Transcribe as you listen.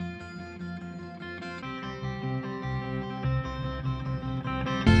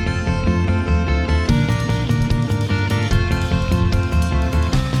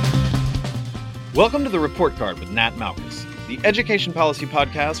Welcome to the Report Card with Nat Malkus, the education policy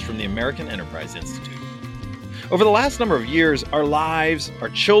podcast from the American Enterprise Institute. Over the last number of years, our lives, our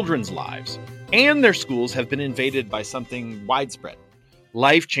children's lives, and their schools have been invaded by something widespread,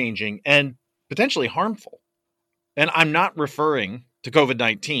 life-changing, and potentially harmful. And I'm not referring to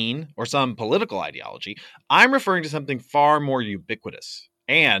COVID-19 or some political ideology. I'm referring to something far more ubiquitous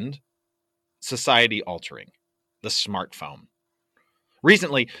and society-altering, the smartphone.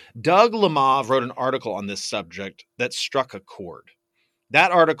 Recently, Doug Lemov wrote an article on this subject that struck a chord. That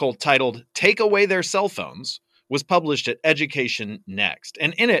article, titled "Take Away Their Cell Phones," was published at Education Next.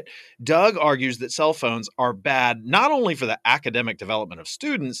 And in it, Doug argues that cell phones are bad not only for the academic development of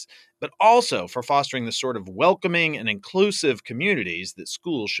students, but also for fostering the sort of welcoming and inclusive communities that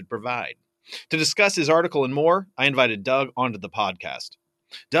schools should provide. To discuss his article and more, I invited Doug onto the podcast.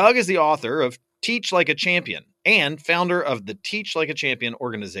 Doug is the author of Teach Like a Champion and founder of the Teach Like a Champion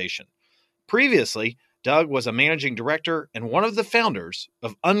organization. Previously, Doug was a managing director and one of the founders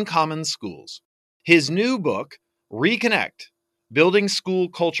of Uncommon Schools. His new book, Reconnect, Building School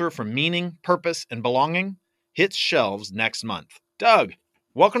Culture for Meaning, Purpose, and Belonging, hits shelves next month. Doug,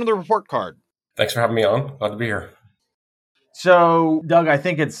 welcome to the Report Card. Thanks for having me on. Glad to be here. So, Doug, I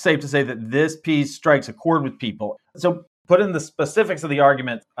think it's safe to say that this piece strikes a chord with people. So, putting the specifics of the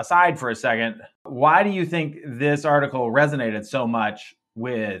argument aside for a second, why do you think this article resonated so much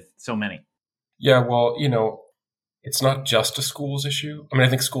with so many? Yeah, well, it's not just a schools issue. I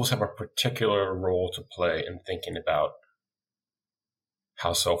think schools have a particular role to play in thinking about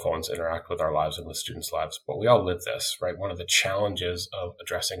how cell phones interact with our lives and with students' lives. But we all live this, right? One of the challenges of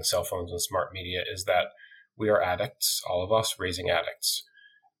addressing cell phones and smart media is that we are addicts, all of us, raising addicts.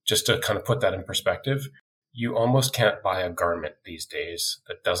 Just to kind of put that in perspective, you almost can't buy a garment these days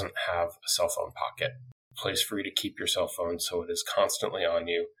that doesn't have a cell phone pocket, a place for you to keep your cell phone so it is constantly on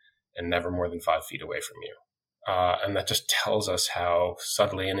you and never more than 5 feet away from you. And that just tells us how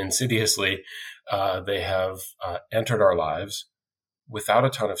subtly and insidiously they have entered our lives without a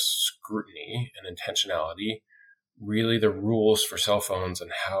ton of scrutiny and intentionality. Really, the rules for cell phones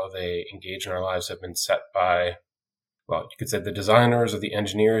and how they engage in our lives have been set by, well, you could say the designers or the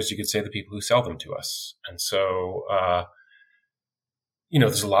engineers, you could say the people who sell them to us. And so,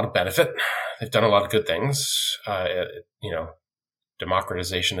 there's a lot of benefit. They've done a lot of good things.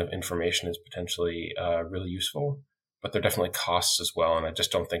 Democratization of information is potentially really useful, but there are definitely costs as well. And I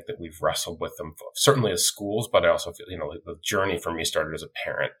just don't think that we've wrestled with them, certainly as schools, but I also feel, the journey for me started as a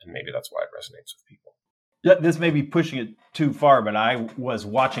parent, and maybe that's why it resonates with people. Yeah, this may be pushing it too far, but I was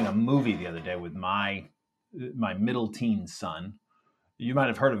watching a movie the other day with my middle teen son. You might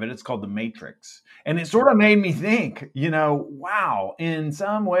have heard of it. It's called The Matrix. And it sort of made me think, wow, in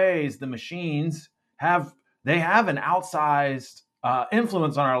some ways the machines have an outsized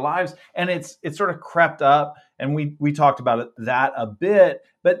influence on our lives. And it's sort of crept up. And we talked about that a bit,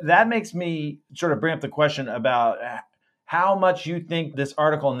 but that makes me sort of bring up the question about how much you think this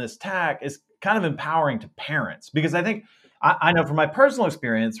article and this tack is kind of empowering to parents. Because I think, I know from my personal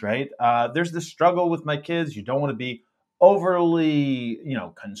experience, right, there's this struggle with my kids. You don't want to be overly,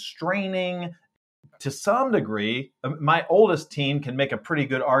 constraining. To some degree, my oldest teen can make a pretty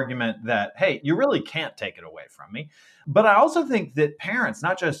good argument that, hey, you really can't take it away from me. But I also think that parents,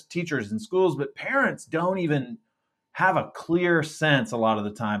 not just teachers in schools, but parents don't even have a clear sense a lot of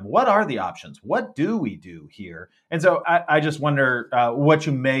the time. What are the options? What do we do here? And so I just wonder what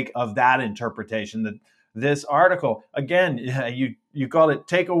you make of that interpretation, that this article, again, you called it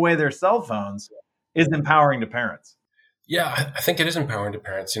 "Take Away Their Cell Phones," is empowering to parents. Yeah, I think it is empowering to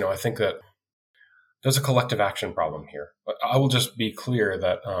parents. I think that there's a collective action problem here. But I will just be clear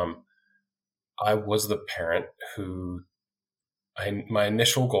that I was the parent who, my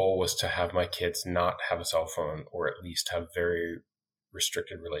initial goal was to have my kids not have a cell phone, or at least have very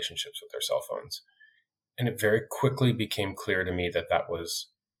restricted relationships with their cell phones. And it very quickly became clear to me that that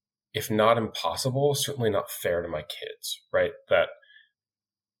was, if not impossible, certainly not fair to my kids, right? That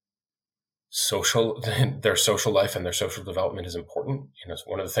their social life and their social development is important.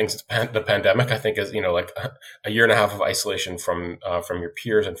 One of the things the pandemic, I think, is, like a year and a half of isolation from your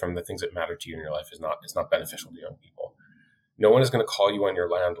peers and from the things that matter to you in your life is not beneficial to young people. No one is going to call you on your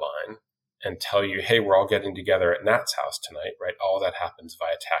landline and tell you, hey, we're all getting together at Nat's house tonight, right? All that happens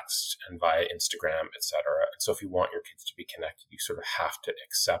via text and via Instagram, et cetera. And so if you want your kids to be connected, you sort of have to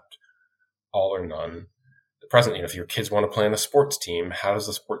accept all or none. Presently, if your kids want to play on a sports team, how does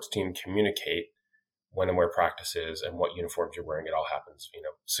the sports team communicate when and where practice is and what uniforms you're wearing? It all happens,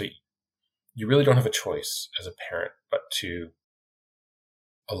 So you really don't have a choice as a parent but to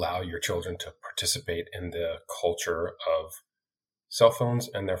allow your children to participate in the culture of cell phones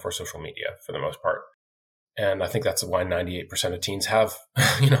and therefore social media for the most part. And I think that's why 98% of teens have,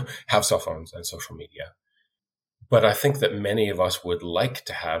 have cell phones and social media. But I think that many of us would like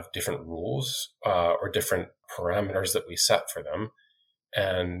to have different rules or different parameters that we set for them.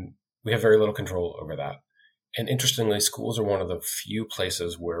 And we have very little control over that. And interestingly, schools are one of the few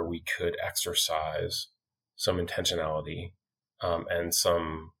places where we could exercise some intentionality and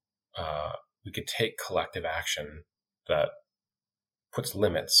we could take collective action that puts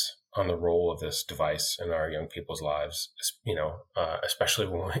limits on the role of this device in our young people's lives, especially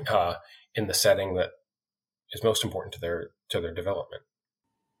when in the setting that is most important to their development.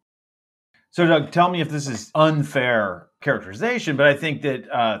 So, Doug, tell me if this is unfair characterization, but I think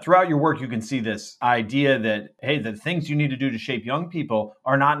that throughout your work, you can see this idea that, hey, the things you need to do to shape young people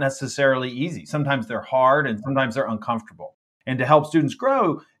are not necessarily easy. Sometimes they're hard and sometimes they're uncomfortable. And to help students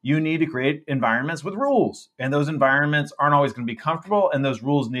grow, you need to create environments with rules. And those environments aren't always going to be comfortable, and those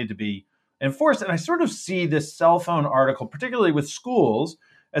rules need to be enforced. And I sort of see this cell phone article, particularly with schools,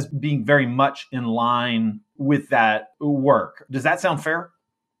 as being very much in line with that work. Does that sound fair?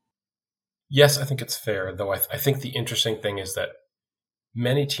 Yes, I think it's fair, though I think the interesting thing is that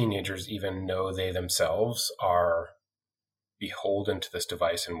many teenagers even know they themselves are beholden to this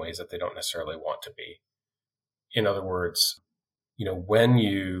device in ways that they don't necessarily want to be. In other words, when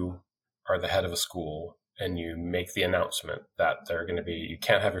you are the head of a school and you make the announcement that you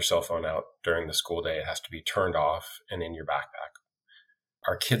can't have your cell phone out during the school day, it has to be turned off and in your backpack.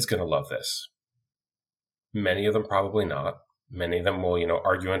 Are kids going to love this? Many of them probably not. Many of them will,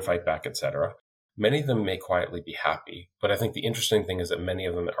 argue and fight back, etc. Many of them may quietly be happy. But I think the interesting thing is that many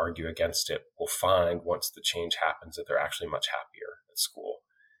of them that argue against it will find once the change happens that they're actually much happier at school.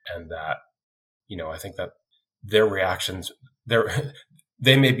 And that, I think that their reactions,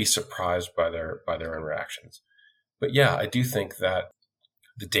 they may be surprised by their own reactions. But yeah, I do think that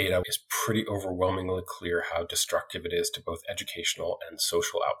the data is pretty overwhelmingly clear how destructive it is to both educational and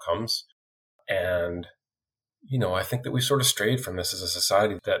social outcomes. And I think that we sort of strayed from this as a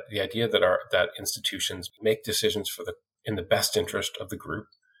society, that the idea that institutions make decisions in the best interest of the group,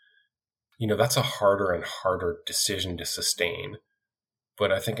 that's a harder and harder decision to sustain.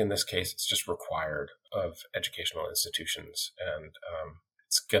 But I think in this case, it's just required of educational institutions. And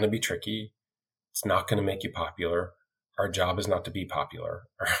it's going to be tricky. It's not going to make you popular. Our job is not to be popular.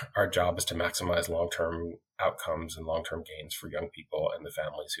 Our job is to maximize long-term outcomes and long-term gains for young people and the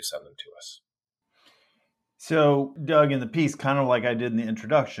families who send them to us. So, Doug, in the piece, kind of like I did in the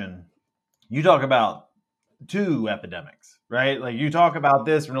introduction, you talk about two epidemics, right? Like you talk about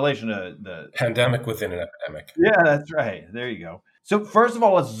this in relation to the pandemic within an epidemic. Yeah, that's right. There you go. So first of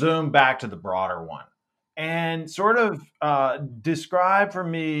all, let's zoom back to the broader one and sort of describe for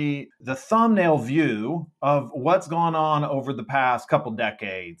me the thumbnail view of what's gone on over the past couple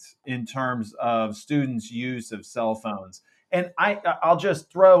decades in terms of students' use of cell phones. And I'll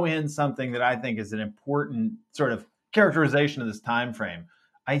just throw in something that I think is an important sort of characterization of this time frame.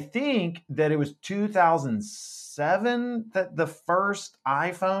 I think that it was 2007 that the first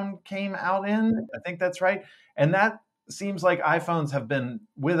iPhone came out in. I think that's right. And that seems like iPhones have been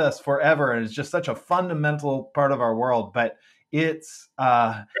with us forever. And it's just such a fundamental part of our world. But it's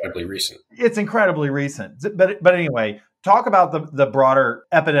incredibly recent. It's incredibly recent. But anyway, talk about the broader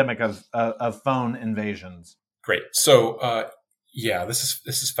epidemic of phone invasions. Great. So, this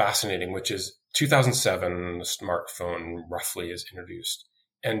is fascinating, which is 2007, the smartphone roughly is introduced.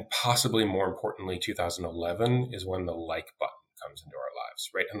 And possibly more importantly, 2011 is when the like button comes into our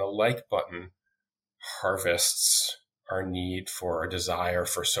lives, right? And the like button harvests our need for a desire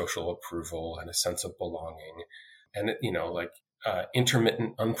for social approval and a sense of belonging. And,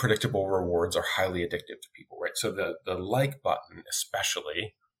 intermittent, unpredictable rewards are highly addictive to people, right? So the like button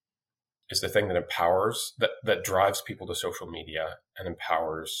especially is the thing that empowers, that drives people to social media and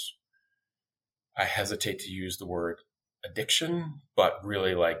empowers, I hesitate to use the word addiction, but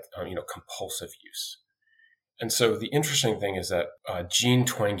really compulsive use. And so the interesting thing is that Jean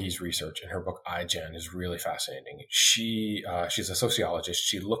Twenge's research in her book iGen is really fascinating. She's a sociologist.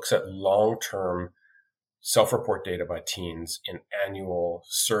 She looks at long-term self-report data by teens in annual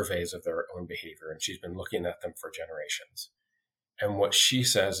surveys of their own behavior, and she's been looking at them for generations. And what she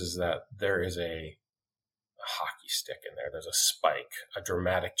says is that there is a hockey stick in there. There's a spike, a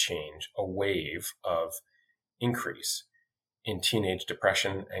dramatic change, a wave of increase in teenage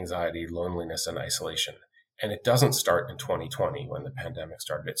depression, anxiety, loneliness, and isolation. And it doesn't start in 2020 when the pandemic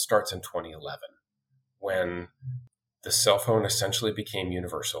started. It starts in 2011 when the cell phone essentially became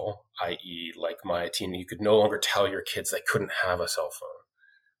universal, i.e. like my teen, you could no longer tell your kids they couldn't have a cell phone.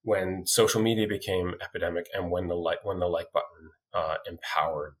 when social media became epidemic and when the like button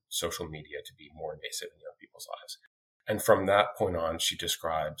empowered social media to be more invasive in young people's lives. And from that point on, she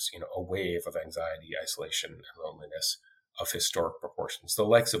describes, a wave of anxiety, isolation, and loneliness of historic proportions, the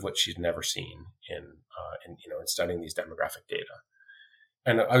likes of which she's never seen in studying these demographic data.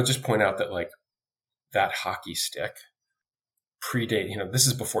 And I would just point out that that hockey stick predate, this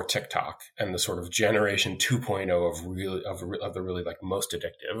is before TikTok and the sort of generation 2.0 of the really most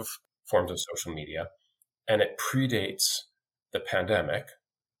addictive forms of social media. And it predates the pandemic,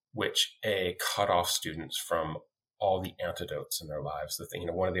 which cut off students from all the antidotes in their lives.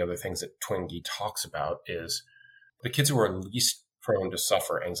 One of the other things that Twenge talks about is the kids who are least prone to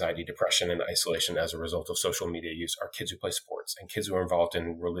suffer anxiety, depression, and isolation as a result of social media use are kids who play sports and kids who are involved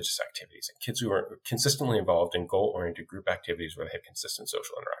in religious activities and kids who are consistently involved in goal-oriented group activities where they have consistent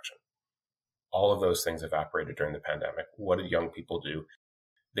social interaction. All of those things evaporated during the pandemic. What did young people do?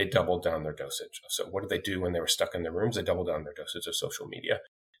 They doubled down their dosage. So what did they do when they were stuck in their rooms? They doubled down their dosage of social media.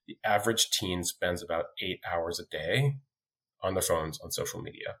 The average teen spends about 8 hours a day on their phones on social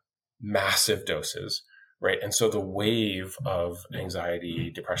media. Massive doses. Right. And so the wave of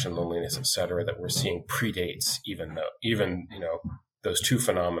anxiety, depression, loneliness, et cetera, that we're seeing predates even those two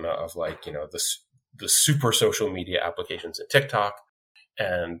phenomena of the super social media applications at TikTok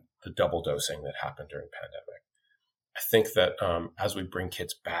and the double dosing that happened during the pandemic. I think that as we bring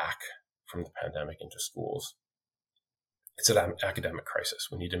kids back from the pandemic into schools, it's an academic crisis.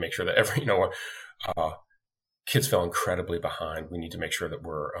 We need to make sure that kids fell incredibly behind. We need to make sure that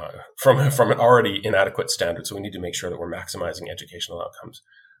we're from an already inadequate standard. So we need to make sure that we're maximizing educational outcomes.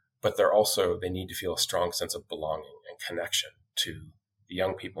 But they need to feel a strong sense of belonging and connection to the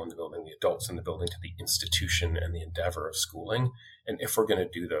young people in the building, the adults in the building, to the institution and the endeavor of schooling. And if we're going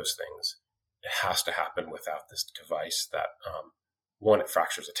to do those things, it has to happen without this device that, one, it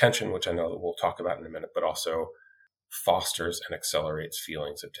fractures attention, which I know that we'll talk about in a minute, but also fosters and accelerates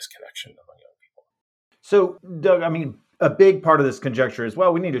feelings of disconnection among young people. So, Doug, a big part of this conjecture is,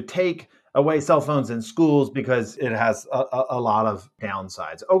 well, we need to take away cell phones in schools because it has a lot of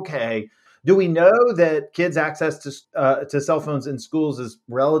downsides. Okay. Do we know that kids' access to cell phones in schools is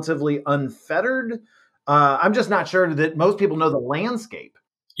relatively unfettered? I'm just not sure that most people know the landscape.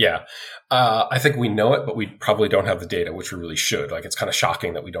 Yeah. I think we know it, but we probably don't have the data, which we really should. It's kind of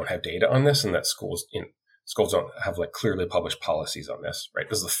shocking that we don't have data on this and that schools don't have clearly published policies on this, right?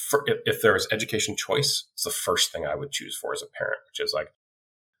 This is if there is education choice, it's the first thing I would choose for as a parent, which is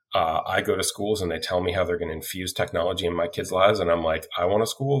I go to schools and they tell me how they're going to infuse technology in my kids' lives. And I'm I want a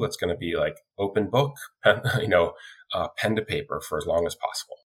school that's going to be open book, pen to paper for as long as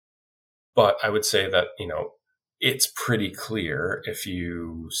possible. But I would say that, it's pretty clear if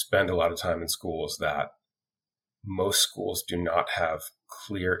you spend a lot of time in schools that most schools do not have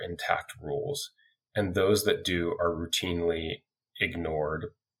clear, intact rules. And those that do are routinely ignored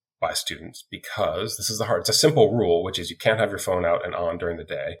by students because it's a simple rule, which is you can't have your phone out and on during the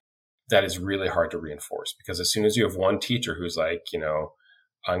day. That is really hard to reinforce because as soon as you have one teacher who's I'm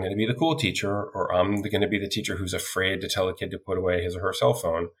going to be the cool teacher, or I'm going to be the teacher who's afraid to tell a kid to put away his or her cell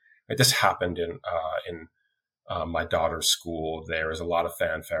phone. Right? This happened in my daughter's school. There is a lot of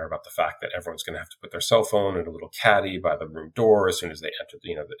fanfare about the fact that everyone's going to have to put their cell phone in a little caddy by the room door as soon as they enter.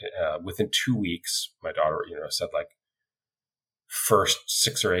 Within 2 weeks, my daughter, said first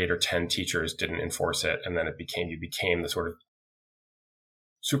 6 or 8 or 10 teachers didn't enforce it, and then you became the sort of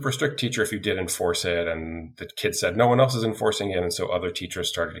super strict teacher if you did enforce it, and the kids said no one else is enforcing it, and so other teachers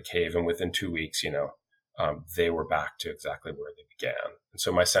started to cave, and within 2 weeks, they were back to exactly where they began. And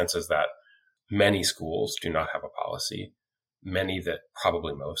so my sense is that many schools do not have a policy. Many that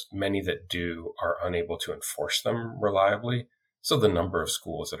do are unable to enforce them reliably. So the number of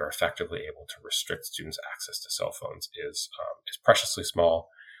schools that are effectively able to restrict students' access to cell phones is preciously small.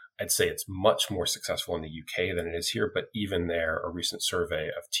 I'd say it's much more successful in the UK than it is here, but even there, a recent survey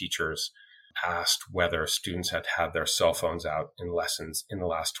of teachers asked whether students had had their cell phones out in lessons in the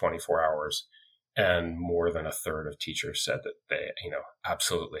last 24 hours, and more than a third of teachers said that they,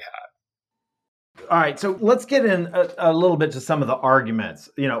 absolutely had. All right, so let's get in a little bit to some of the arguments.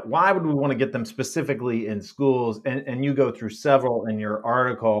 Why would we want to get them specifically in schools? And you go through several in your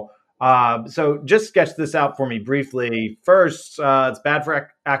article. So just sketch this out for me briefly. First, it's bad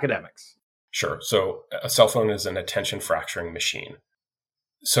for academics. Sure. So a cell phone is an attention fracturing machine.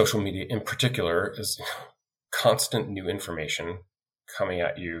 Social media in particular is constant new information coming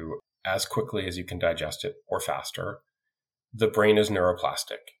at you as quickly as you can digest it or faster. The brain is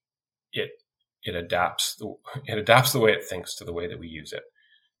neuroplastic. It adapts the way it thinks to the way that we use it.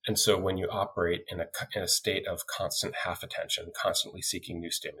 And so when you operate in a state of constant half attention, constantly seeking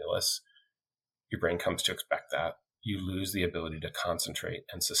new stimulus, your brain comes to expect that. You lose the ability to concentrate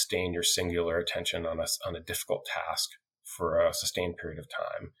and sustain your singular attention on a difficult task for a sustained period of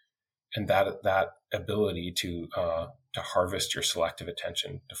time. And that ability to harvest your selective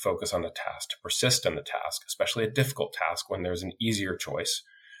attention, to focus on the task, to persist on the task, especially a difficult task when there's an easier choice.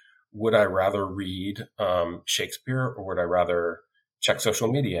 Would I rather read Shakespeare, or would I rather check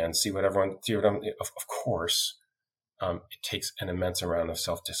social media and see what everyone? Of course, it takes an immense amount of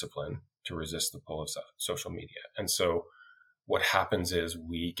self-discipline to resist the pull of social media. And so, what happens is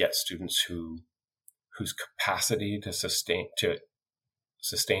we get students whose capacity to sustain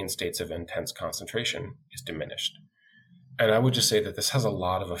states of intense concentration is diminished. And I would just say that this has a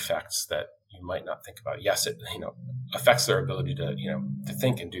lot of effects that you might not think about. Yes, it affects their ability to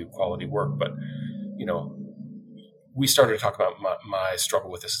think and do quality work. But we started to talk about my struggle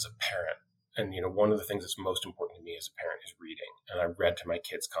with this as a parent. And one of the things that's most important to me as a parent is reading. And I read to my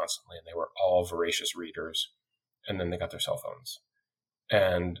kids constantly, and they were all voracious readers. And then they got their cell phones.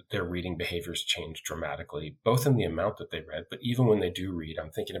 And their reading behaviors change dramatically, both in the amount that they read, but even when they do read.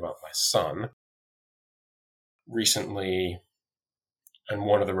 I'm thinking about my son recently, and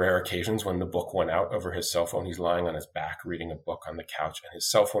one of the rare occasions when the book went out over his cell phone, he's lying on his back reading a book on the couch, and his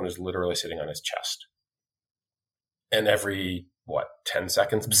cell phone is literally sitting on his chest. And every, 10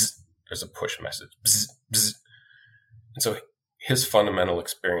 seconds, bzz, there's a push message. Bzz, bzz. And so his fundamental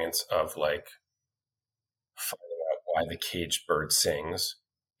experience of finding out why the caged bird sings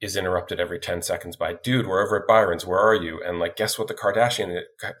is interrupted every 10 seconds by, dude, we're over at Byron's, where are you? And guess what the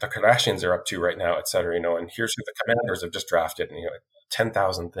Kardashians are up to right now, et cetera, and here's who the Commanders have just drafted, and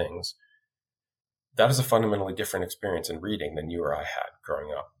 10,000 things. That is a fundamentally different experience in reading than you or I had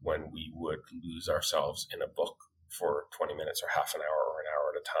growing up, when we would lose ourselves in a book for 20 minutes or half an hour or an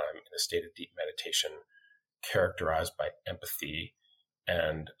hour at a time in a state of deep meditation, characterized by empathy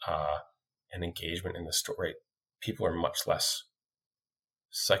and engagement in the story. People are much less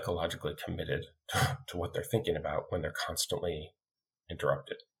psychologically committed to what they're thinking about when they're constantly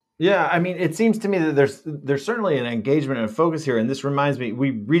interrupted. Yeah, I mean, it seems to me that there's certainly an engagement and a focus here. And this reminds me,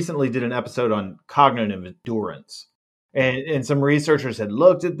 we recently did an episode on cognitive endurance. And some researchers had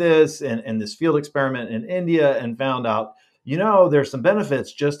looked at this and this field experiment in India and found out, there's some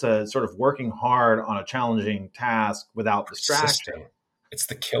benefits just to sort of working hard on a challenging task without distraction. It's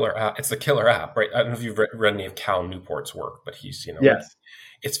the killer app. It's the killer app, right? I don't know if you've read any of Cal Newport's work, but he's, yes.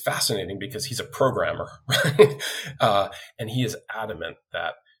 It's fascinating because he's a programmer, right? And he is adamant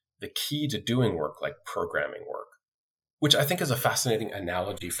that the key to doing work like programming work, which I think is a fascinating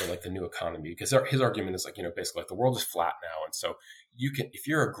analogy for the new economy, because his argument is basically the world is flat now. And so if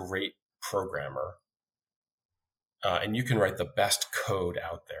you're a great programmer, and you can write the best code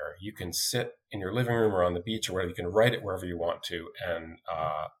out there, you can sit in your living room or on the beach or whatever, you can write it wherever you want to. And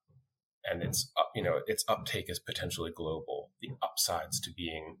its uptake is potentially global. The upsides to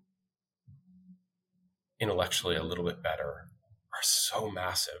being intellectually a little bit better are so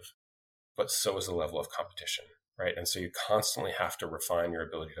massive, but so is the level of competition, right? And so you constantly have to refine your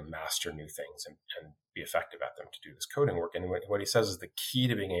ability to master new things and be effective at them to do this coding work. And what he says is the key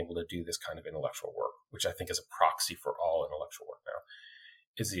to being able to do this kind of intellectual work, which I think is a proxy for all intellectual work now,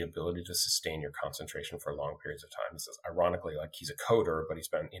 is the ability to sustain your concentration for long periods of time. He says, ironically, he's a coder,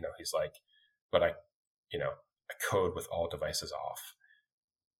 but I code with all devices off,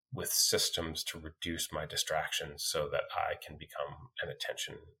 with systems to reduce my distractions so that I can become an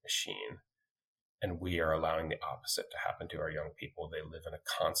attention machine. And we are allowing the opposite to happen to our young people. They live in a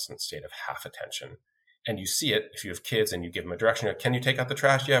constant state of half attention. And you see it if you have kids and you give them a direction. Can you take out the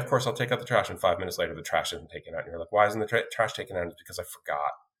trash? Yeah, of course, I'll take out the trash. And 5 minutes later, the trash isn't taken out. And you're like, why isn't the trash taken out? It's because I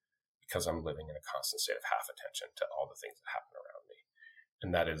forgot, because I'm living in a constant state of half attention to all the things that happen around me.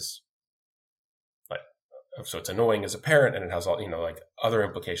 And that is so it's annoying as a parent, and it has all, other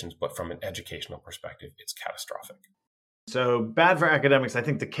implications, but from an educational perspective, it's catastrophic. So bad for academics. I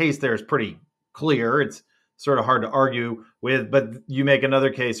think the case there is pretty clear. It's sort of hard to argue with, but you make another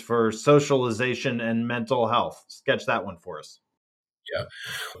case for socialization and mental health. Sketch that one for us. Yeah.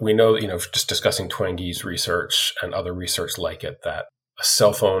 We know, just discussing Twenge's research and other research like it, that a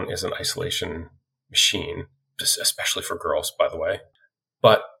cell phone is an isolation machine, especially for girls, by the way.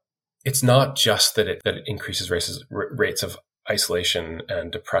 But it's not just that it increases rates of isolation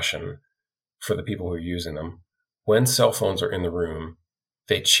and depression for the people who are using them. When cell phones are in the room,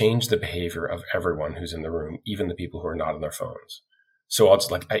 they change the behavior of everyone who's in the room, even the people who are not on their phones. So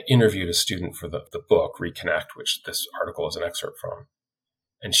I interviewed a student for the book, Reconnect, which this article is an excerpt from.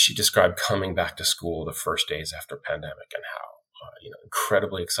 And she described coming back to school the first days after pandemic and how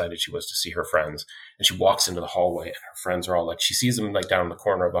incredibly excited she was to see her friends. And she walks into the hallway and her friends are all like, she sees them like down in the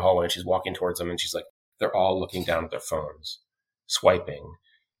corner of the hallway and she's walking towards them and she's like, they're all looking down at their phones, swiping,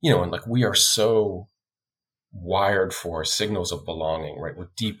 and like we are so wired for signals of belonging, right? We're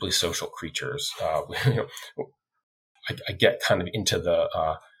deeply social creatures. I get kind of into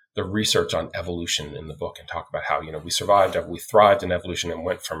the research on evolution in the book and talk about how, we thrived in evolution and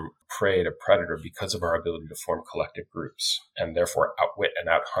went from prey to predator because of our ability to form collective groups and therefore outwit and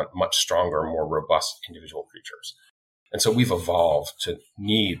outhunt much stronger, more robust individual creatures. And so we've evolved to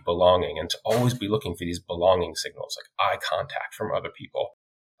need belonging and to always be looking for these belonging signals, like eye contact from other people,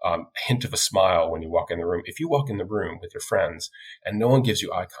 a hint of a smile when you walk in the room. If you walk in the room with your friends and no one gives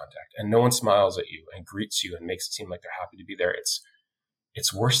you eye contact and no one smiles at you and greets you and makes it seem like they're happy to be there,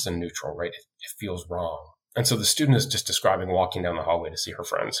 it's worse than neutral, right? It feels wrong. And so the student is just describing walking down the hallway to see her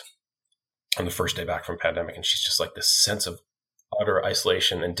friends on the first day back from pandemic. And she's just like this sense of utter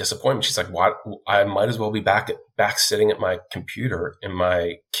isolation and disappointment. She's like, "What? I might as well be back sitting at my computer in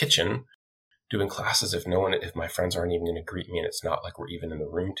my kitchen doing classes if my friends aren't even going to greet me. And it's not like we're even in the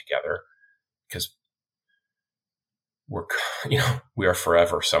room together because we are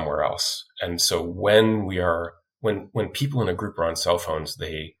forever somewhere else." And so when people in a group are on cell phones,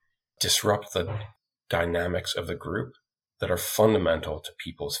 they disrupt the dynamics of the group that are fundamental to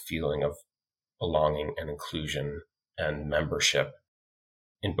people's feeling of belonging and inclusion and membership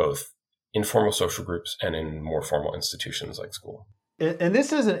in both informal social groups and in more formal institutions like school. And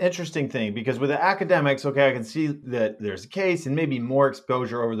this is an interesting thing because with the academics, okay, I can see that there's a case and maybe more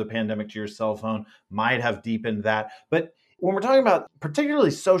exposure over the pandemic to your cell phone might have deepened that. But when we're talking about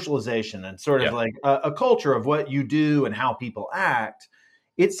particularly socialization and sort of like a culture of what you do and how people act,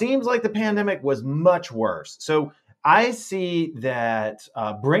 it seems like the pandemic was much worse. So I see that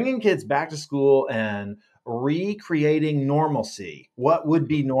bringing kids back to school and recreating normalcy, what would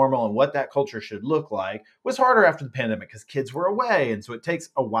be normal and what that culture should look like, was harder after the pandemic because kids were away. And so it takes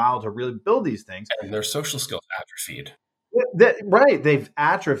a while to really build these things. And their social skills atrophied. Right. They've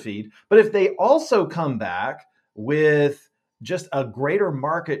atrophied. But if they also come back with just a greater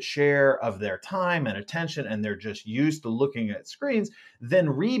market share of their time and attention, and they're just used to looking at screens, then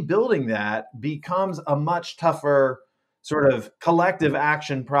rebuilding that becomes a much tougher sort of collective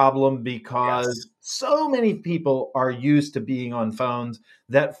action problem because so many people are used to being on phones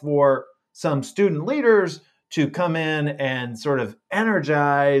that for some student leaders to come in and sort of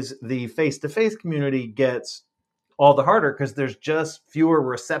energize the face-to-face community gets all the harder because there's just fewer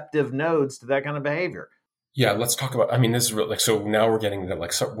receptive nodes to that kind of behavior. Yeah, let's talk about, this is real, so now we're getting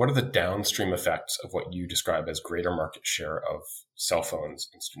to so what are the downstream effects of what you describe as greater market share of cell phones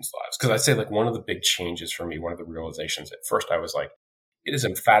in students' lives? Because I'd say one of the big changes for me, one of the realizations, at first I was like, it is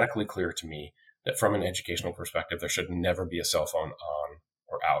emphatically clear to me that from an educational perspective, there should never be a cell phone on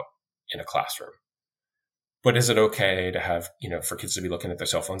or out in a classroom. But is it okay to have, for kids to be looking at their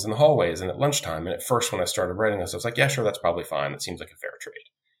cell phones in the hallways and at lunchtime? And at first, when I started writing this, I was like, yeah, sure, that's probably fine. It seems like a fair trade.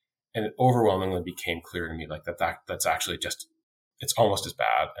 And it overwhelmingly became clear to me that's actually it's almost as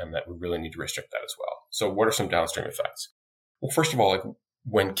bad and that we really need to restrict that as well. So what are some downstream effects? Well, first of all,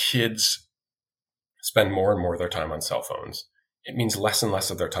 when kids spend more and more of their time on cell phones, it means less and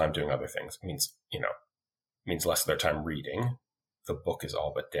less of their time doing other things. It means less of their time reading. The book is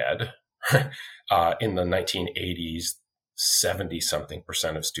all but dead. In the 1980s,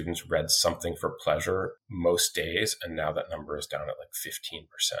 70-something% of students read something for pleasure most days. And now that number is down at 15%.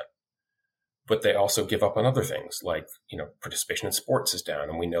 But they also give up on other things like, participation in sports is down.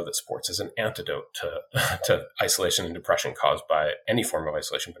 And we know that sports is an antidote to isolation and depression caused by any form of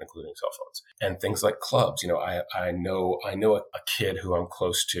isolation, but including cell phones. And things like clubs. I know a kid who I'm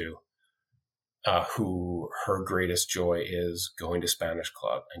close to, who her greatest joy is going to Spanish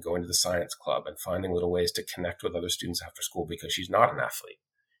club and going to the science club and finding little ways to connect with other students after school because she's not an athlete.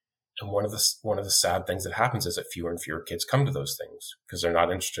 And one of the sad things that happens is that fewer and fewer kids come to those things because they're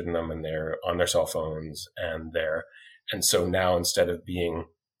not interested in them and they're on their cell phones and so now instead of being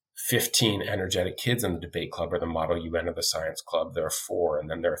 15 energetic kids in the debate club or the Model UN or the science club, there are 4 and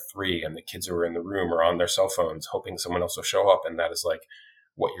then there are 3 and the kids who are in the room are on their cell phones hoping someone else will show up. And that is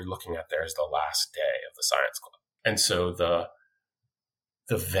what you're looking at there is the last day of the science club. And so the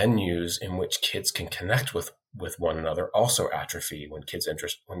venues in which kids can connect with one another also atrophy when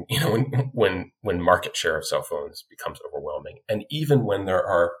market share of cell phones becomes overwhelming. And even when there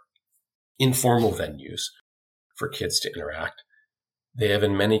are informal venues for kids to interact, they have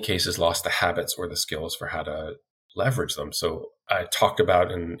in many cases lost the habits or the skills for how to leverage them. So I talked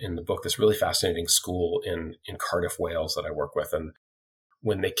about in the book this really fascinating school in Cardiff, Wales that I work with. And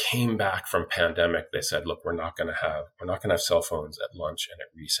when they came back from pandemic, they said, look, we're not going to have cell phones at lunch and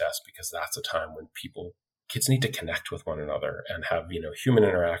at recess, because that's a time when kids need to connect with one another and have, human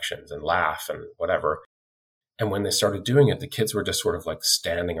interactions and laugh and whatever. And when they started doing it, the kids were just sort of like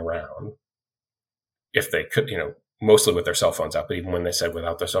standing around, if they could, mostly with their cell phones out. But even when they said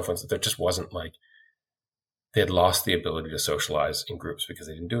without their cell phones, there just wasn't like, they had lost the ability to socialize in groups because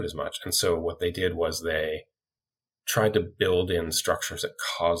they didn't do it as much. And so what they did was they tried to build in structures that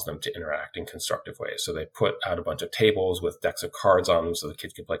caused them to interact in constructive ways. So they put out a bunch of tables with decks of cards on them so the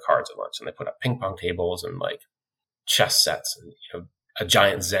kids could play cards at lunch. And they put up ping pong tables and like chess sets and, a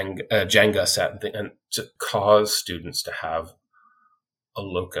giant Jenga set, and to cause students to have a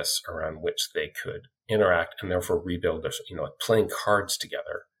locus around which they could interact and therefore rebuild their, like playing cards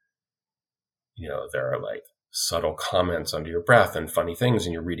together. There are like subtle comments under your breath and funny things,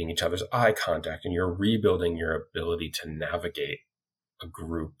 and you're reading each other's eye contact, and you're rebuilding your ability to navigate a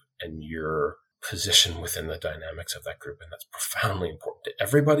group and your position within the dynamics of that group. And that's profoundly important to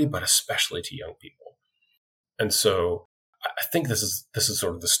everybody, but especially to young people. And so I think this is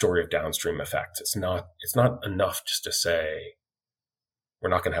sort of the story of downstream effects. It's not enough just to say we're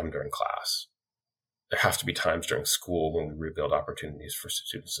not going to have them during class. There have to be times during school when we rebuild opportunities for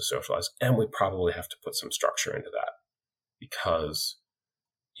students to socialize, and we probably have to put some structure into that, because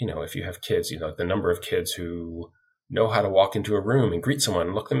if you have kids, the number of kids who know how to walk into a room and greet someone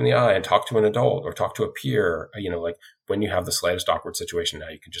and look them in the eye and talk to an adult or talk to a peer, like when you have the slightest awkward situation, now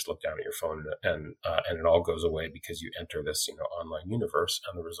you can just look down at your phone and it all goes away because you enter this, online universe.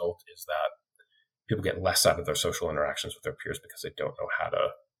 And the result is that people get less out of their social interactions with their peers because they don't know how to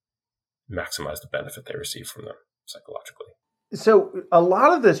maximize the benefit they receive from them psychologically. So a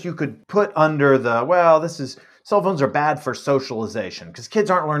lot of this you could put under cell phones are bad for socialization because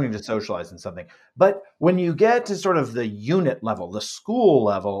kids aren't learning to socialize in something. But when you get to sort of the unit level, the school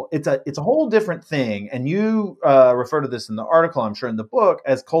level, it's a whole different thing. And you refer to this in the article, I'm sure in the book,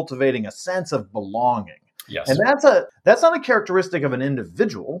 as cultivating a sense of belonging. Yes. And that's not a characteristic of an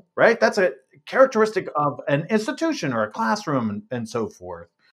individual, right? That's a characteristic of an institution or a classroom and so forth.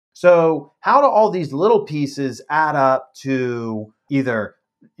 So how do all these little pieces add up to either,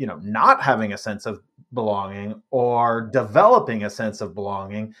 not having a sense of belonging or developing a sense of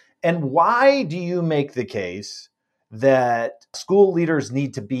belonging? And why do you make the case that school leaders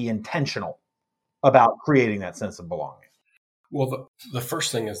need to be intentional about creating that sense of belonging? Well, the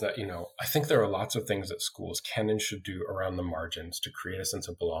first thing is that, I think there are lots of things that schools can and should do around the margins to create a sense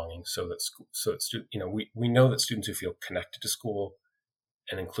of belonging so that we know that students who feel connected to school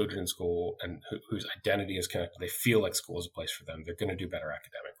and included in school and whose identity is connected, they feel like school is a place for them. They're going to do better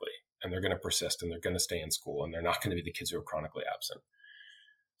academically, and they're going to persist, and they're going to stay in school, and they're not going to be the kids who are chronically absent.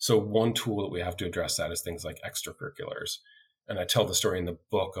 So one tool that we have to address that is things like extracurriculars. And I tell the story in the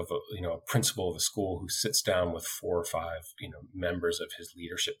book of a principal of a school who sits down with 4 or 5, members of his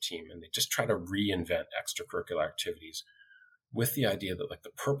leadership team, and they just try to reinvent extracurricular activities with the idea that the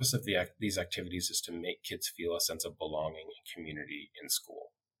purpose of these activities is to make kids feel a sense of belonging and community in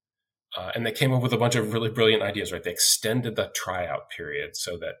school. And they came up with a bunch of really brilliant ideas, right? They extended the tryout period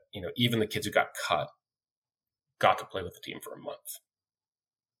so that, even the kids who got cut got to play with the team for a month,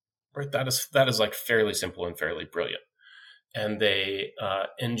 right? That is like fairly simple and fairly brilliant. And they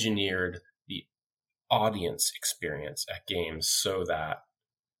engineered the audience experience at games so that,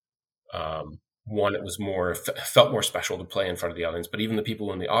 one, it felt more special to play in front of the audience, but even the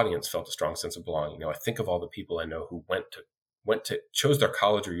people in the audience felt a strong sense of belonging. I think of all the people I know who chose their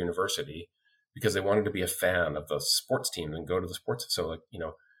college or university because they wanted to be a fan of the sports team and go to the sports. So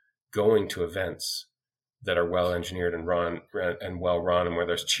going to events that are well engineered and well run, and where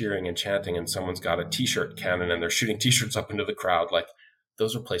there's cheering and chanting and someone's got a t-shirt cannon and they're shooting t-shirts up into the crowd,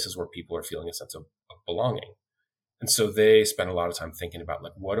 those are places where people are feeling a sense of belonging. And so they spend a lot of time thinking about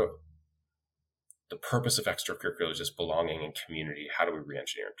the purpose of extracurriculars is belonging and community. How do we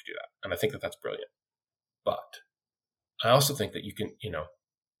re-engineer to do that? And I think that that's brilliant. But I also think that you can,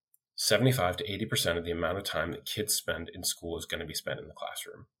 75 to 80% of the amount of time that kids spend in school is going to be spent in the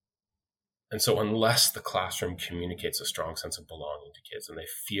classroom. And so unless the classroom communicates a strong sense of belonging to kids and they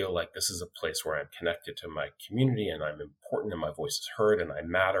feel like this is a place where I'm connected to my community and I'm important and my voice is heard and I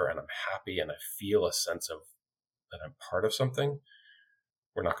matter and I'm happy and I feel a sense of that I'm part of something,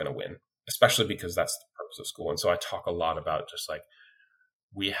 we're not going to win, especially because that's the purpose of school. And so I talk a lot about just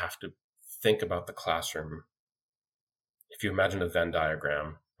we have to think about the classroom. If you imagine a Venn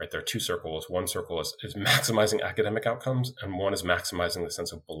diagram, right, there are 2 circles. One circle is maximizing academic outcomes, and one is maximizing the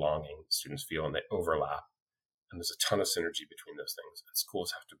sense of belonging students feel, and they overlap. And there's a ton of synergy between those things. And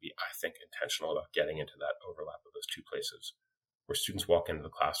schools have to be, I think, intentional about getting into that overlap of those 2 places where students walk into the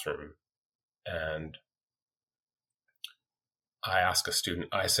classroom and I ask a student,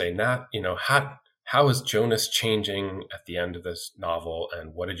 I say, Nat, how is Jonas changing at the end of this novel,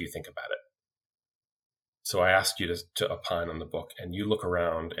 and what did you think about it? So I asked you to opine on the book, and you look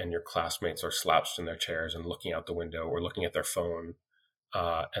around and your classmates are slouched in their chairs and looking out the window or looking at their phone,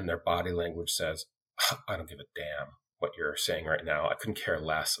 and their body language says, I don't give a damn what you're saying right now. I couldn't care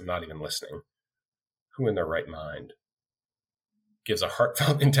less. I'm not even listening. Who in their right mind gives a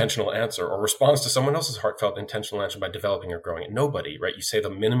heartfelt, intentional answer or responds to someone else's heartfelt, intentional answer by developing or growing it? Nobody, right? You say the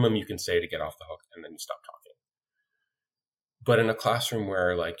minimum you can say to get off the hook, and then you stop talking. But in a classroom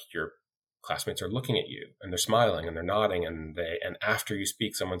where like your classmates are looking at you and they're smiling and they're nodding, and after you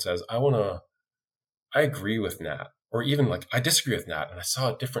speak, someone says, I agree with Nat, or even like, I disagree with Nat and I saw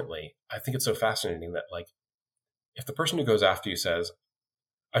it differently. I think it's so fascinating that like, if the person who goes after you says,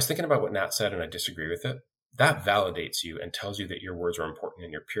 I was thinking about what Nat said and I disagree with it, that validates you and tells you that your words are important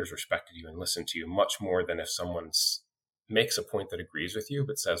and your peers respected you and listen to you much more than if someone makes a point that agrees with you,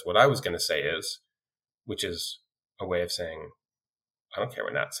 but says what I was going to say is, which is a way of saying, I don't care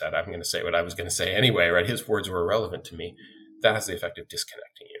what Nat said. I'm going to say what I was going to say anyway, right? His words were irrelevant to me. That has the effect of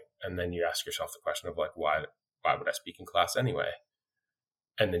disconnecting you. And then you ask yourself the question of like, why would I speak in class anyway?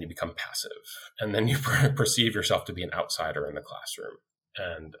 And then you become passive. And then you perceive yourself to be an outsider in the classroom.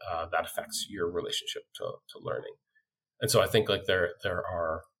 And that affects your relationship to learning. And so I think like there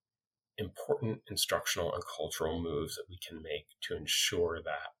are important instructional and cultural moves that we can make to ensure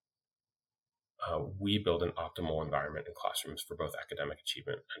that we build an optimal environment in classrooms for both academic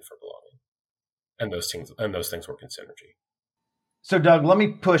achievement and for belonging. And those things work in synergy. So Doug, let me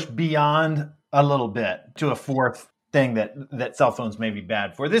push beyond a little bit to a fourth thing that cell phones may be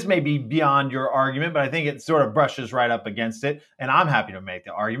bad for. This may be beyond your argument, but I think it sort of brushes right up against it. And I'm happy to make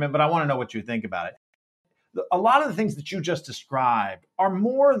the argument, but I want to know what you think about it. A lot of the things that you just described are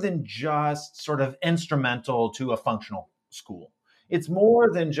more than just sort of instrumental to a functional school. It's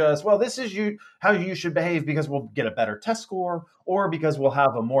more than just, well, this is how you should behave because we'll get a better test score or because we'll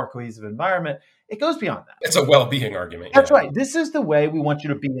have a more cohesive environment. It goes beyond that. It's a well-being argument. That's right. This is the way we want you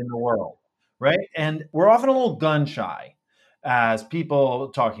to be in the world, right? And we're often a little gun shy as people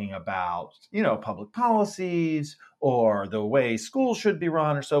talking about, public policies or the way schools should be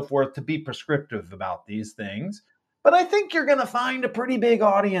run or so forth, to be prescriptive about these things. But I think you're going to find a pretty big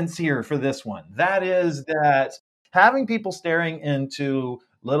audience here for this one. That is that having people staring into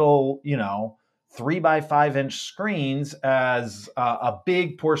little, 3x5 inch screens as a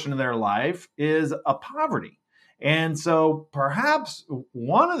big portion of their life is a poverty. And so perhaps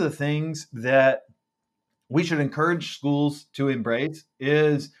one of the things that we should encourage schools to embrace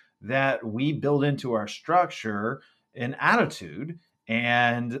is that we build into our structure an attitude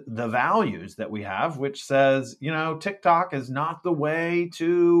and the values that we have, which says, TikTok is not the way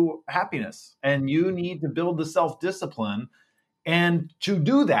to happiness, and you need to build the self-discipline. And to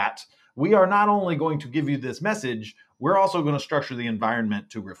do that, we are not only going to give you this message, we're also going to structure the environment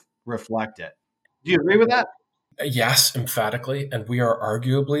to reflect it. Do you agree with that? Yes, emphatically. And we are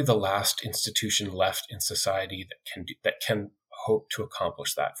arguably the last institution left in society that can hope to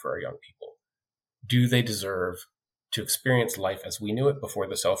accomplish that for our young people. Do they deserve to experience life as we knew it before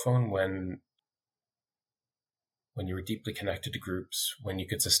the cell phone, when you were deeply connected to groups, when you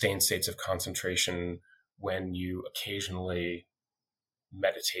could sustain states of concentration, when you occasionally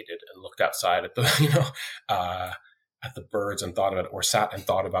meditated and looked outside at the at the birds and thought about it, or sat and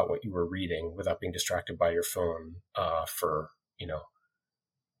thought about what you were reading without being distracted by your phone for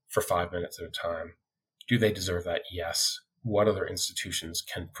 5 minutes at a time? Do they deserve that? Yes. What other institutions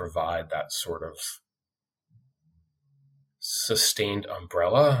can provide that sort of sustained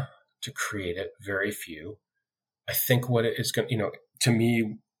umbrella to create it? Very few. I think what it is going to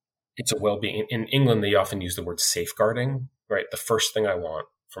me, it's a well-being. In England, they often use the word safeguarding, right? The first thing I want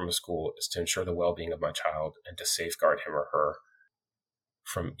from a school is to ensure the well-being of my child and to safeguard him or her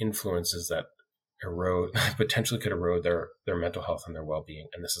from influences that potentially could erode their mental health and their well-being.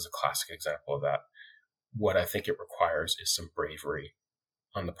 And this is a classic example of that. What I think it requires is some bravery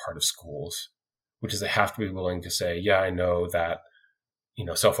on the part of schools, which is they have to be willing to say, yeah, I know that,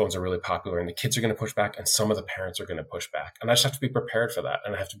 cell phones are really popular and the kids are going to push back and some of the parents are going to push back. And I just have to be prepared for that.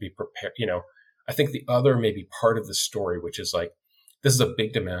 And I have to be prepared. I think the other maybe part of the story, which is like, this is a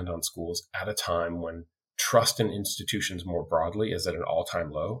big demand on schools at a time when trust in institutions more broadly is at an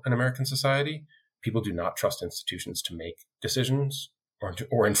all-time low in American society. People do not trust institutions to make decisions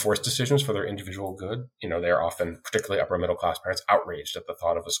or enforce decisions for their individual good. They're often, particularly upper middle class parents, outraged at the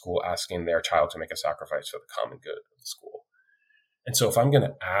thought of a school asking their child to make a sacrifice for the common good of the school. And so if I'm going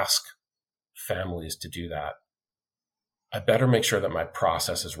to ask families to do that, I better make sure that my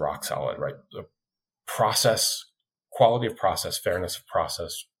process is rock solid, right? The process, quality of process, fairness of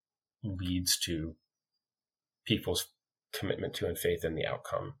process leads to people's commitment to and faith in the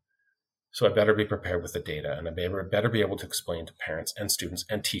outcome. So I better be prepared with the data, and I better be able to explain to parents and students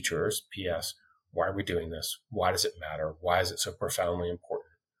and teachers, P.S., why are we doing this? Why does it matter? Why is it so profoundly important?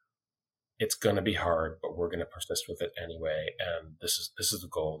 It's going to be hard, but we're going to persist with it anyway. And this is the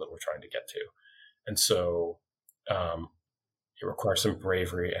goal that we're trying to get to. And so it requires some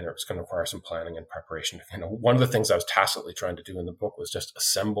bravery, and it's going to require some planning and preparation. One of the things I was tacitly trying to do in the book was just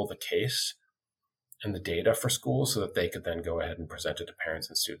assemble the case and the data for schools so that they could then go ahead and present it to parents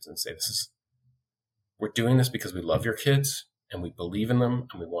and students and say, we're doing this because we love your kids and we believe in them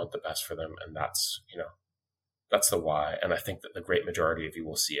and we want the best for them. And that's the why. And I think that the great majority of you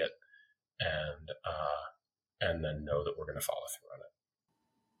will see it and then know that we're going to follow through on it.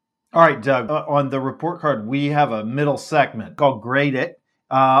 All right, Doug, on the report card, we have a middle segment called Grade It.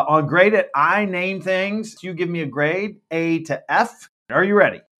 On Grade It, I name things. You give me a grade, A to F. Are you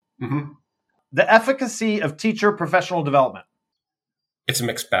ready? Mm-hmm. The efficacy of teacher professional development. It's a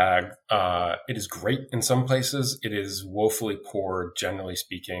mixed bag. It is great in some places. It is woefully poor, generally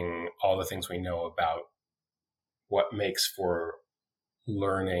speaking, all the things we know about what makes for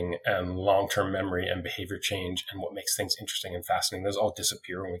learning and long-term memory and behavior change and what makes things interesting and fascinating. Those all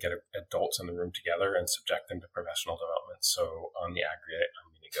disappear when we get adults in the room together and subject them to professional development. So on the aggregate,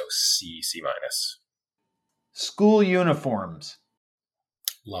 I'm going to go C minus. School uniforms.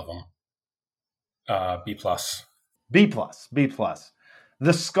 Love them. B plus. B plus. B plus.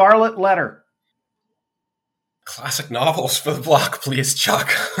 The Scarlet Letter. Classic novels for the block, please, Chuck.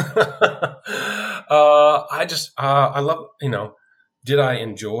 I love, did I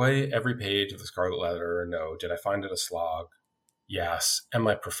enjoy every page of the Scarlet Letter? No. Did I find it a slog? Yes. Am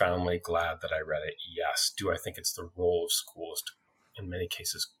I profoundly glad that I read it? Yes. Do I think it's the role of schools to, in many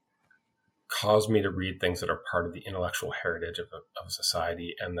cases, cause me to read things that are part of the intellectual heritage of a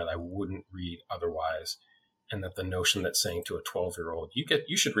society and that I wouldn't read otherwise? And that the notion that saying to a 12-year-old,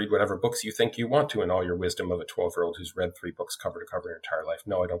 you should read whatever books you think you want to in all your wisdom of a 12-year-old who's read 3 books cover to cover their entire life.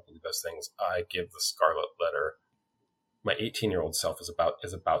 No, I don't believe those things. I give the Scarlet Letter. My 18-year-old self is about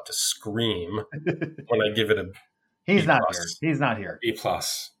to scream when I give it a He's not here. He's not here. B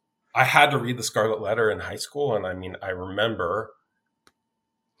plus. I had to read the Scarlet Letter in high school, and I remember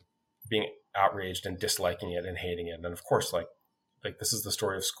being outraged and disliking it and hating it. And of course, like this is the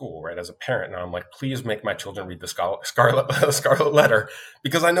story of school, right? As a parent, now I'm like, please make my children read the Scarlet Letter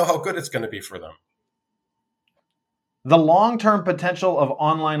because I know how good it's going to be for them. The long-term potential of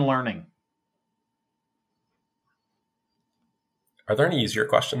online learning. Are there any easier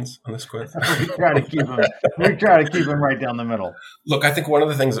questions on this quiz? We try to keep them right down the middle. Look, I think one of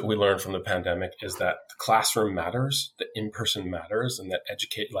the things that we learned from the pandemic is that the classroom matters, the in-person matters, and that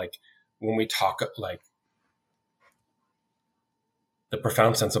when we talk the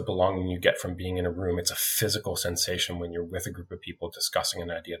profound sense of belonging you get from being in a room, it's a physical sensation when you're with a group of people discussing an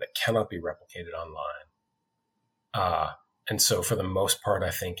idea that cannot be replicated online. And so for the most part, I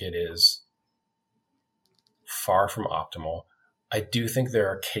think it is far from optimal. I do think there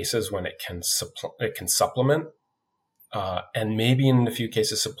are cases when it can supplement, and maybe in a few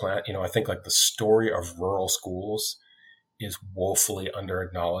cases supplant. I think like the story of rural schools is woefully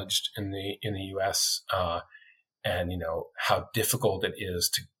underacknowledged in the U.S. And how difficult it is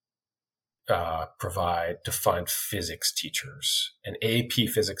to find physics teachers, an AP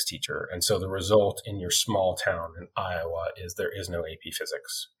physics teacher. And so the result in your small town in Iowa is there is no AP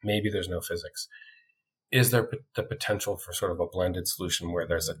physics. Maybe there's no physics. Is there the potential for sort of a blended solution where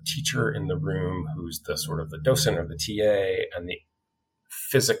there's a teacher in the room who's the sort of the docent or the TA, and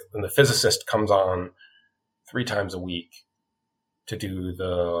the physicist comes on 3 times a week to do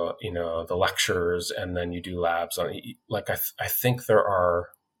the lectures, and then you do labs on it. I think there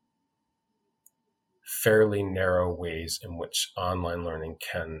are fairly narrow ways in which online learning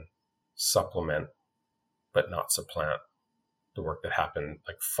can supplement but not supplant the work that happened.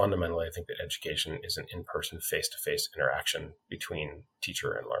 Fundamentally, I think that education is an in-person, face-to-face interaction between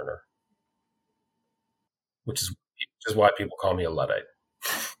teacher and learner, which is why people call me a Luddite.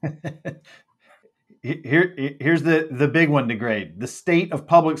 Here's the big one to grade: the state of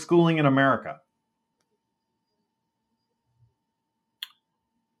public schooling in America.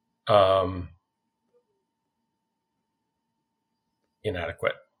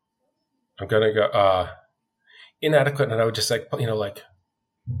 Inadequate. I'm gonna go inadequate, and I would just say,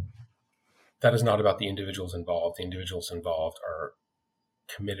 that is not about the individuals involved. The individuals involved are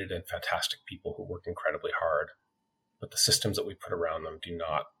committed and fantastic people who work incredibly hard, but the systems that we put around them do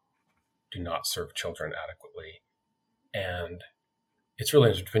not serve children adequately. And it's really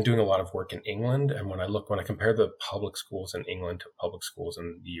interesting. I've been doing a lot of work in England. And when I compare the public schools in England to public schools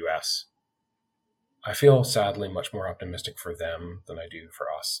in the US, I feel sadly much more optimistic for them than I do for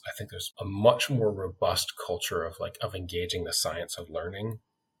us. I think there's a much more robust culture of engaging the science of learning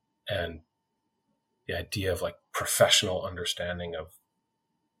and the idea of professional understanding of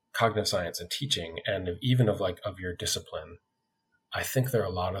cognitive science and teaching and even of your discipline. I think there are a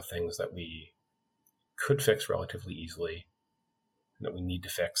lot of things that we could fix relatively easily and that we need to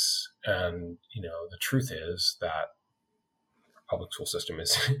fix. And, the truth is that our public school system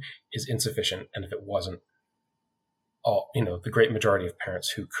is insufficient. And if it wasn't, the great majority of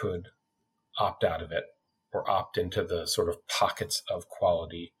parents who could opt out of it or opt into the sort of pockets of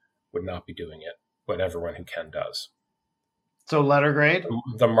quality would not be doing it, but everyone who can does. So letter grade?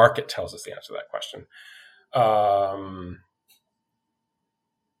 The market tells us the answer to that question. I'm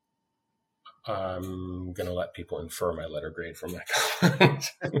going to let people infer my letter grade from my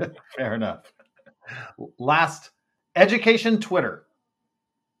comments. Fair enough. Last, education Twitter.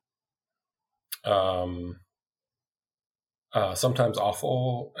 Sometimes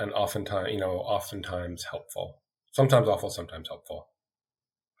awful and oftentimes helpful. Sometimes awful, sometimes helpful.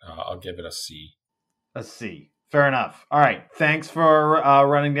 I'll give it a C. A C. Fair enough. All right. Thanks for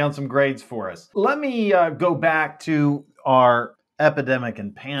running down some grades for us. Let me go back to our epidemic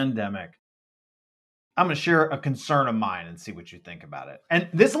and pandemic. I'm going to share a concern of mine and see what you think about it. And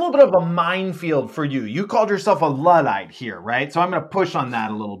this is a little bit of a minefield for you. You called yourself a Luddite here, right? So I'm going to push on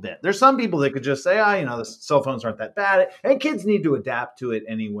that a little bit. There's some people that could just say, the cell phones aren't that bad, and kids need to adapt to it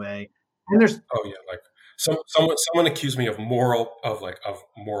anyway. And there's someone accused me of moral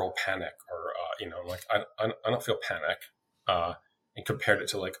panic, or I don't feel panic, and compared it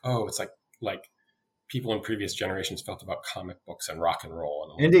to it's like people in previous generations felt about comic books and rock and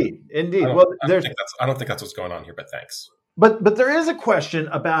roll. And Indeed. I don't think that's what's going on here, but thanks. But there is a question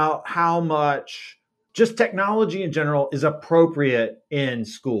about how much just technology in general is appropriate in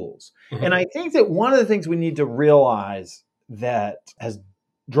schools. Mm-hmm. And I think that one of the things we need to realize that has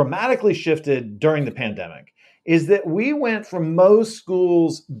dramatically shifted during the pandemic is that we went from most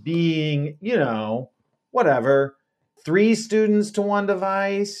schools being, 3 students to 1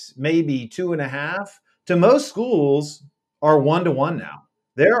 device, maybe 2.5, to most schools are 1-to-1 now.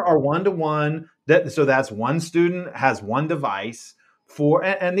 There are 1-to-1 so that's 1 student has 1 device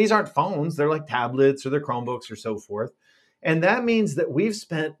and these aren't phones, they're like tablets or they're Chromebooks or so forth. And that means that we've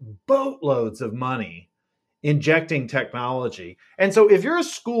spent boatloads of money injecting technology. And so if you're a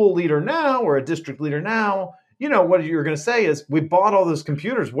school leader now or a district leader now, what you're going to say is, we bought all those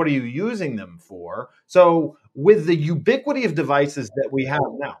computers. What are you using them for? So with the ubiquity of devices that we have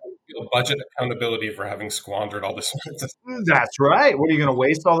now. Budget accountability for having squandered all this. That's right. What, are you going to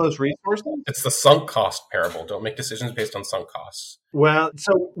waste all those resources? It's the sunk cost parable. Don't make decisions based on sunk costs. Well,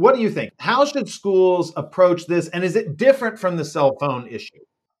 so what do you think? How should schools approach this? And is it different from the cell phone issue?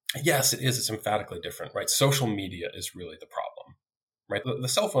 Yes, it is. It's emphatically different, right? Social media is really the problem, right? The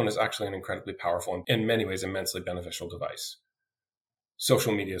cell phone is actually an incredibly powerful and in many ways immensely beneficial device.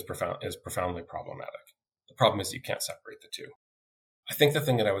 Social media is profoundly problematic. The problem is that you can't separate the two. I think the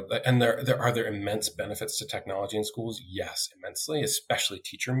thing that are there immense benefits to technology in schools? Yes, immensely, especially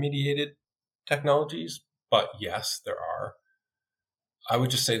teacher-mediated technologies. But yes, there are. I would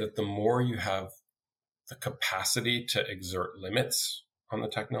just say that the more you have the capacity to exert limits on the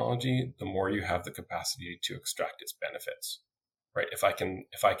technology, the more you have the capacity to extract its benefits, right? If I can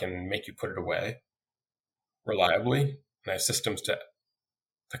make you put it away reliably, and I have systems that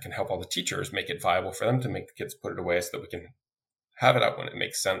can help all the teachers make it viable for them to make the kids put it away so that we can have it out when it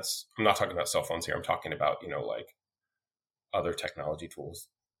makes sense. I'm not talking about cell phones here. I'm talking about, other technology tools.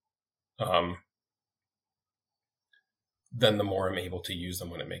 Then the more I'm able to use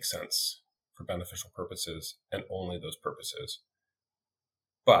them when it makes sense for beneficial purposes and only those purposes.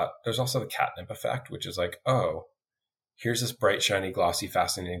 But there's also the catnip effect, which is here's this bright, shiny, glossy,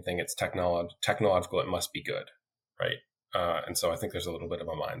 fascinating thing. It's technological. It must be good, right? And so I think there's a little bit of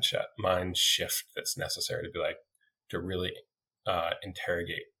a mind shift that's necessary to really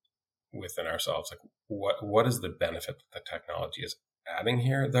interrogate within ourselves, what is the benefit that the technology is adding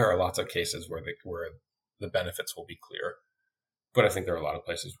here? There are lots of cases where the benefits will be clear, but I think there are a lot of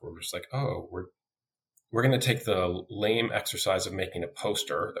places where we're just we're going to take the lame exercise of making a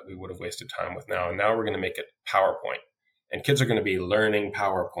poster that we would have wasted time with now, and now we're going to make it PowerPoint, and kids are going to be learning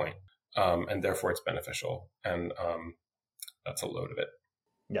PowerPoint, and therefore it's beneficial, and that's a load of it.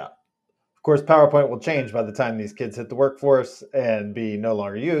 Yeah. Of course, PowerPoint will change by the time these kids hit the workforce and be no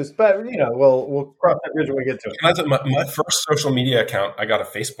longer used. But, we'll cross that bridge when we get to it. My first social media account, I got a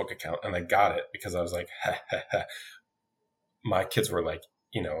Facebook account, and I got it because I was like, my kids were like,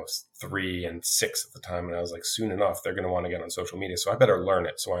 3 and 6 at the time. And I was like, soon enough, they're going to want to get on social media. So I better learn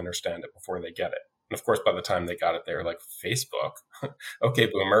it so I understand it before they get it. And of course, by the time they got it, they were like, Facebook. Okay,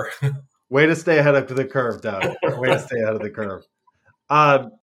 boomer. Way to stay ahead of the curve, Doug. Way to stay ahead of the curve.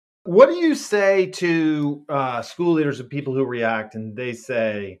 What do you say to school leaders and people who react and they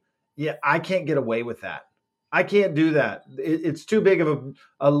say, yeah, I can't get away with that. I can't do that. It's too big of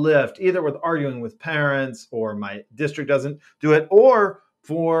a lift, either with arguing with parents or my district doesn't do it, or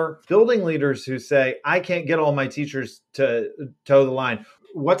for building leaders who say, I can't get all my teachers to toe the line.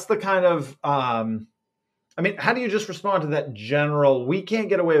 What's the kind of, how do you just respond to that general, we can't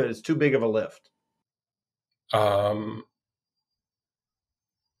get away with it, it's too big of a lift? I'd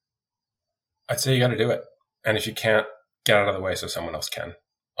say you got to do it. And if you can't, get out of the way so someone else can.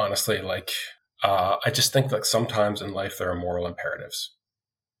 Honestly, I just think that sometimes in life there are moral imperatives.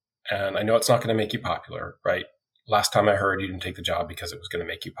 And I know it's not going to make you popular, right? Last time I heard you didn't take the job because it was going to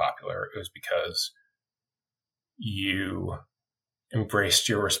make you popular. It was because you embraced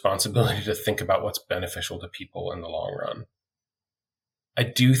your responsibility to think about what's beneficial to people in the long run. I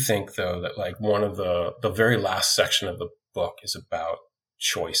do think, though, that one of the very last section of the book is about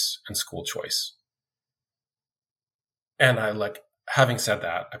choice and school choice. And having said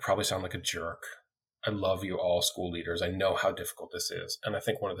that, I probably sound like a jerk. I love you all, school leaders. I know how difficult this is. And I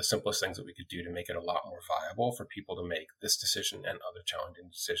think one of the simplest things that we could do to make it a lot more viable for people to make this decision and other challenging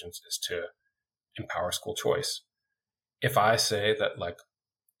decisions is to empower school choice. If I say that, look,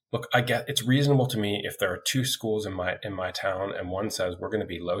 I get it's reasonable to me if there are 2 schools in my town and one says we're going to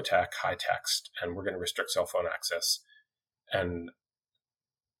be low tech, high text, and we're going to restrict cell phone access, and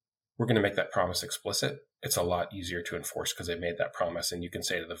we're going to make that promise explicit. It's a lot easier to enforce because they made that promise. And you can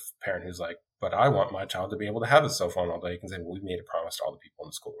say to the parent who's like, but I want my child to be able to have a cell phone all day. You can say, well, we made a promise to all the people in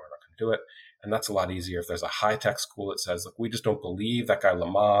the school. We're not going to do it. And that's a lot easier. If there's a high tech school that says, look, we just don't believe that guy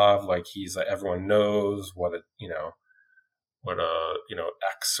Lemov, he's everyone knows what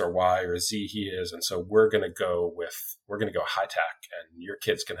X or Y or Z he is. And so we're going to go high tech, and your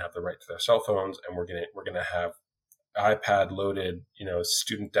kids can have the right to their cell phones. And we're going to have iPad loaded,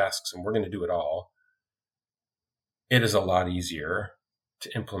 student desks, and we're going to do it all. It is a lot easier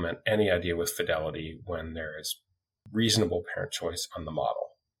to implement any idea with fidelity when there is reasonable parent choice on the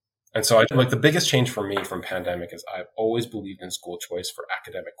model. And so the biggest change for me from pandemic is I've always believed in school choice for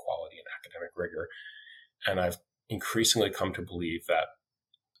academic quality and academic rigor. And I've increasingly come to believe that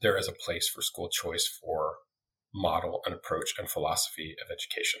there is a place for school choice for model and approach and philosophy of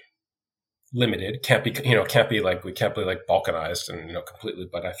education. Limited, can't be balkanized and completely,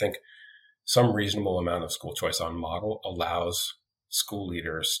 but I think some reasonable amount of school choice on model allows school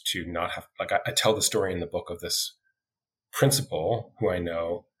leaders to not have, I tell the story in the book of this principal who I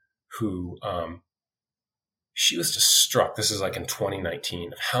know who, she was just struck, this is in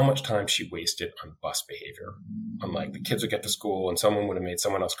 2019, of how much time she wasted on bus behavior. On the kids would get to school and someone would have made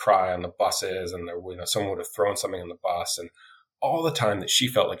someone else cry on the buses, and someone would have thrown something on the bus, and all the time that she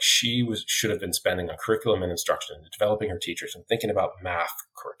felt like she should have been spending on curriculum and instruction and developing her teachers and thinking about math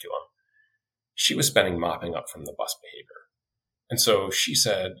curriculum, she was spending mopping up from the bus behavior. And so she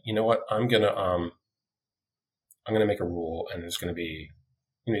said, you know what, I'm going to make a rule, and there's going to be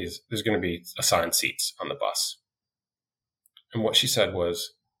assigned seats on the bus. And what she said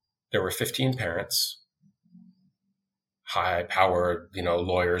was there were 15 parents, high powered,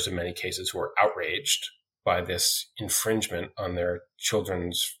 lawyers in many cases, who were outraged by this infringement on their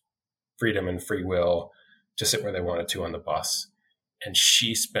children's freedom and free will to sit where they wanted to on the bus. And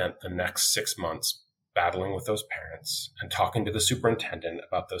she spent the next 6 months battling with those parents and talking to the superintendent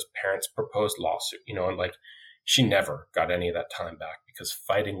about those parents' proposed lawsuit, and she never got any of that time back, because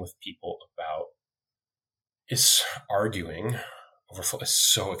fighting with people about arguing over is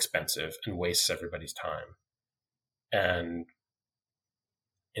so expensive and wastes everybody's time. And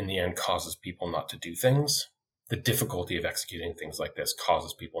in the end causes people not to do things. The difficulty of executing things like this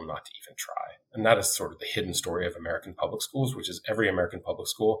causes people not to even try. And that is sort of the hidden story of American public schools, which is every American public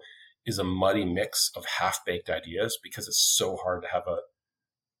school is a muddy mix of half-baked ideas, because it's so hard to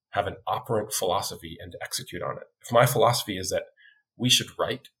have an operant philosophy and to execute on it. If my philosophy is that we should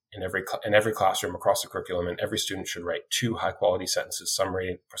write in every classroom across the curriculum, and every student should write 2 high-quality sentences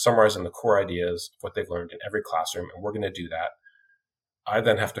summarizing the core ideas of what they've learned in every classroom, and we're going to do that, I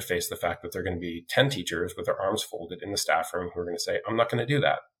then have to face the fact that there are going to be 10 teachers with their arms folded in the staff room who are going to say, I'm not going to do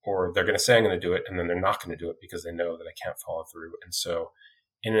that. Or they're going to say, I'm going to do it, and then they're not going to do it because they know that I can't follow through. And so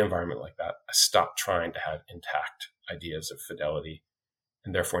in an environment like that, I stopped trying to have intact ideas of fidelity.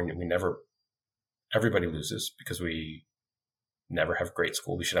 And therefore, everybody loses, because we never have great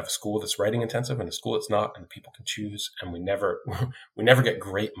school. We should have a school that's writing intensive and a school that's not, and the people can choose. And we never get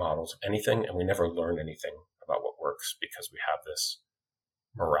great models of anything, and we never learn anything about what works because we have this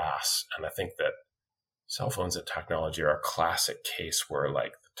morass. And I think that cell phones and technology are a classic case where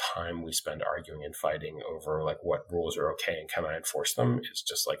like the time we spend arguing and fighting over like what rules are okay and can I enforce them is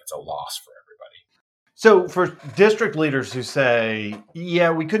just like it's a loss for everybody. So for district leaders who say,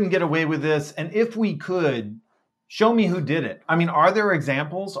 yeah, we couldn't get away with this, and if we could, show me who did it. I mean, are there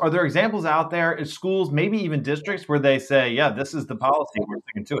examples? Are there examples out there at schools, maybe even districts, where they say, yeah, this is the policy, we're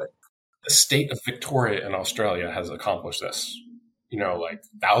sticking to it? The state of Victoria in Australia has accomplished this. Like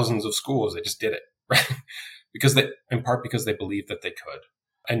thousands of schools, they just did it, right? In part because they believed that they could.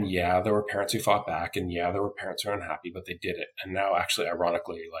 And yeah, there were parents who fought back, and yeah, there were parents who were unhappy, but they did it. And now actually,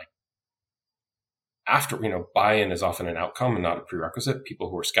 ironically, like after, buy-in is often an outcome and not a prerequisite. People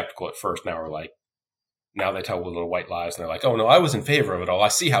who were skeptical at first now are like, now they tell little white lies and they're like, oh no, I was in favor of it all. I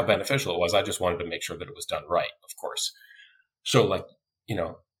see how beneficial it was. I just wanted to make sure that it was done right, of course. So like,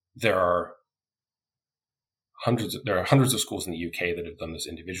 there are hundreds of schools in the UK that have done this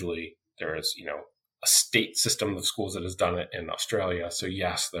individually. There is, a state system of schools that has done it in Australia. So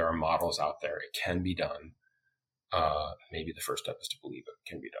yes, there are models out there. It can be done. Maybe the first step is to believe it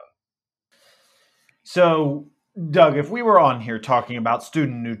can be done. So, Doug, if we were on here talking about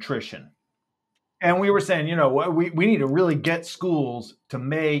student nutrition, and we were saying, we need to really get schools to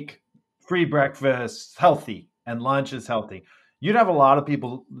make free breakfasts healthy and lunches healthy, you'd have a lot of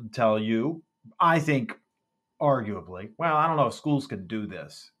people tell you, I think, arguably, well, I don't know if schools can do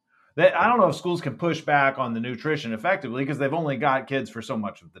this. I don't know if schools can push back on the nutrition effectively because they've only got kids for so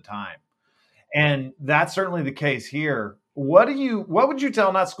much of the time. And that's certainly the case here. What would you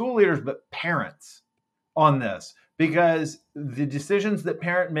tell not school leaders, but parents on this? Because the decisions that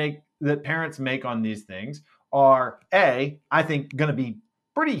parents make on these things are I think going to be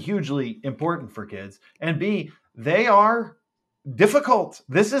pretty hugely important for kids. And B, they are difficult.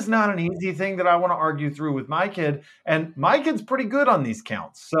 This is not an easy thing that I want to argue through with my kid. And my kid's pretty good on these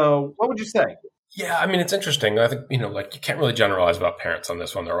counts. So what would you say? Yeah, I mean, it's interesting. I think, like you can't really generalize about parents on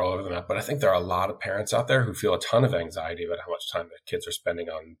this one. They're all over the map. But I think there are a lot of parents out there who feel a ton of anxiety about how much time their kids are spending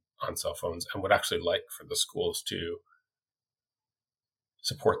on cell phones and would actually like for the schools to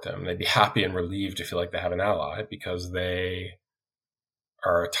support them. They'd be happy and relieved to feel like they have an ally because they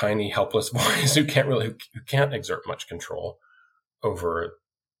are tiny, helpless boys who can't exert much control over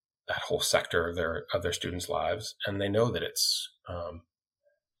that whole sector of their students' lives, and they know that it's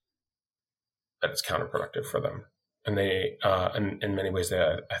counterproductive for them. And they, in many ways,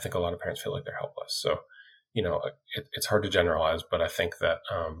 I think a lot of parents feel like they're helpless. So, it's hard to generalize, but I think that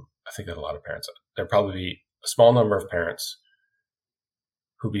a lot of parents, there'll probably be a small number of parents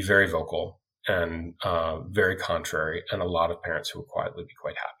who'd be very vocal and very contrary, and a lot of parents who would quietly be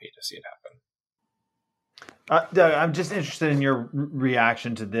quite happy to see it happen. Doug, I'm just interested in your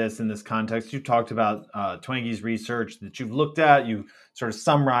reaction to this in this context. You talked about Twangie's research that you've looked at. You sort of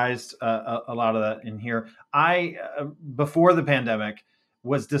summarized a lot of that in here. I, before the pandemic,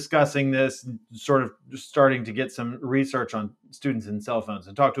 was discussing this, sort of starting to get some research on students and cell phones,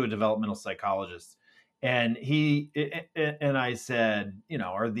 and talked to a developmental psychologist. And I said,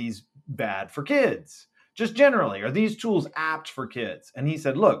 are these bad for kids? Just generally, are these tools apt for kids? And he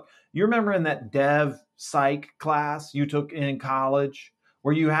said, look, you remember in that dev psych class you took in college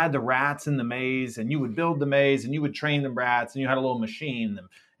where you had the rats in the maze and you would build the maze and you would train the rats and you had a little machine.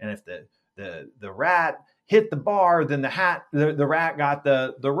 And if the rat hit the bar, then the rat got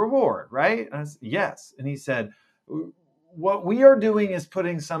the reward, right? And I said, yes. And he said, what we are doing is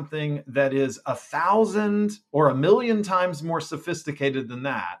putting something that is 1,000 or 1,000,000 times more sophisticated than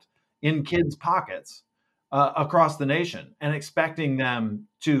that in kids' pockets across the nation and expecting them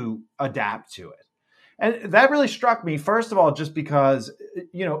to adapt to it. And that really struck me, first of all, just because,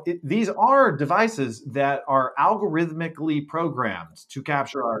 these are devices that are algorithmically programmed to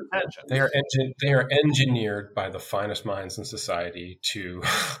capture our attention. They are engineered by the finest minds in society to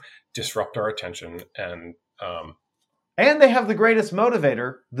disrupt our attention. And they have the greatest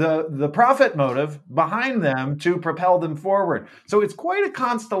motivator, the profit motive behind them to propel them forward. So it's quite a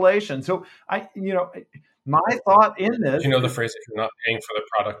constellation. So my thought in this, the phrase, if you're not paying for the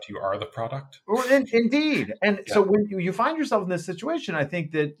product, you are the product. Indeed. And yeah. So when you find yourself in this situation, I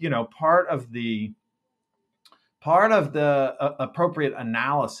think that, part of the appropriate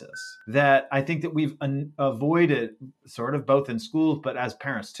analysis that I think that we've avoided sort of both in schools, but as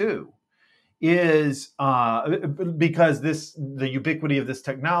parents too, is because the ubiquity of this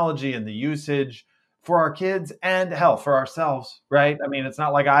technology and the usage for our kids and hell for ourselves, right? I mean, it's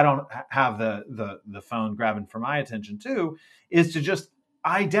not like I don't have the phone grabbing for my attention too, is to just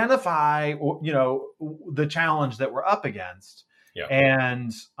identify, the challenge that we're up against. Yeah.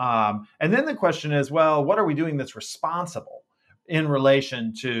 And then the question is, well, what are we doing that's responsible in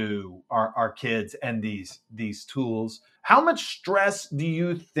relation to our kids and these tools? How much stress do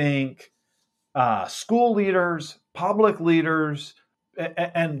you think school leaders, public leaders,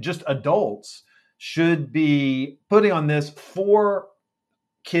 and just adults should be putting on this for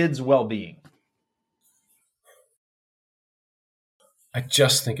kids' well-being? I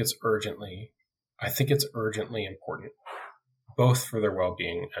think it's urgently important, both for their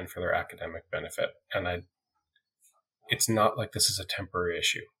well-being and for their academic benefit. And it's not like this is a temporary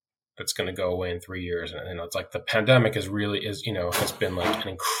issue that's going to go away in 3 years. And it's like the pandemic has been like an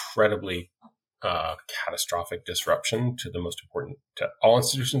incredibly catastrophic disruption to all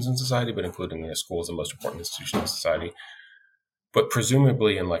institutions in society, but including the schools, the most important institution in society. But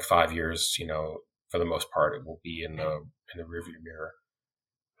presumably in like 5 years, for the most part, it will be in the rearview mirror.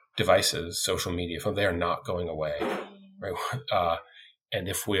 Devices, social media, they are not going away, right? And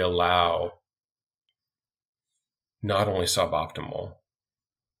if we allow not only suboptimal,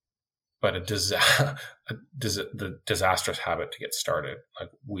 but the disastrous habit to get started, like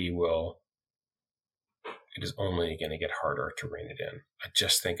it is only going to get harder to rein it in. I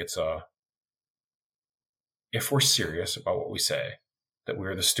just think if we're serious about what we say, that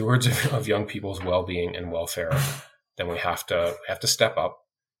we're the stewards of young people's well-being and welfare, then we have to step up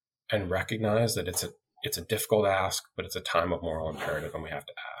and recognize that it's a difficult ask, but it's a time of moral imperative, and we have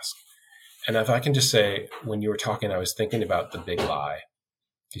to ask. And if I can just say, when you were talking, I was thinking about the big lie,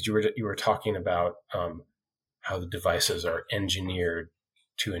 because you were talking about how the devices are engineered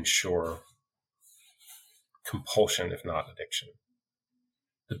to ensure compulsion, if not addiction.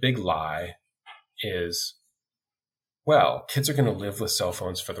 The big lie is, well, kids are going to live with cell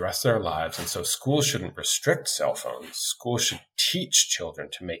phones for the rest of their lives, and so schools shouldn't restrict cell phones. Schools should teach children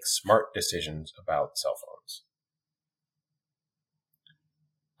to make smart decisions about cell phones.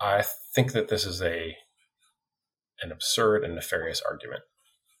 I think that this is an absurd and nefarious argument.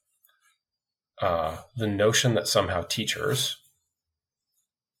 The notion that somehow teachers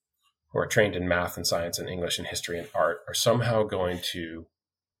who are trained in math and science and English and history and art are somehow going to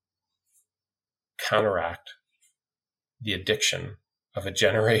counteract the addiction of a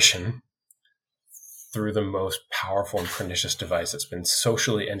generation through the most powerful and pernicious device that's been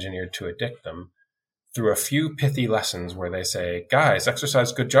socially engineered to addict them, through a few pithy lessons where they say, guys,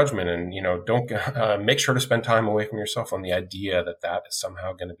 exercise good judgment and, don't make sure to spend time away from your cell phone. The idea that is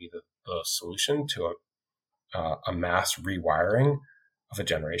somehow going to be the solution to a mass rewiring of a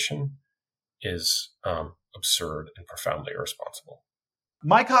generation is absurd and profoundly irresponsible.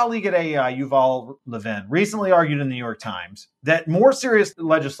 My colleague at AEI, Yuval Levin, recently argued in the New York Times that more serious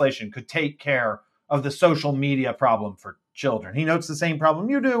legislation could take care of the social media problem for children. He notes the same problem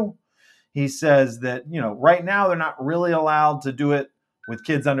you do. He says that, right now they're not really allowed to do it with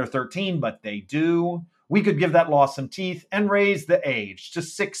kids under 13, but they do. We could give that law some teeth and raise the age to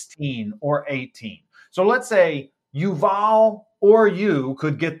 16 or 18. So let's say Yuval or you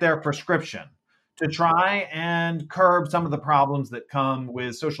could get their prescription to try and curb some of the problems that come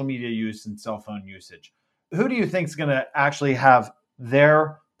with social media use and cell phone usage. Who do you think is going to actually have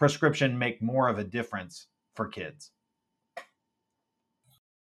their prescription make more of a difference for kids?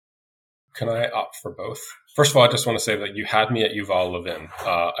 Can I opt for both? First of all, I just want to say that you had me at Yuval Levin.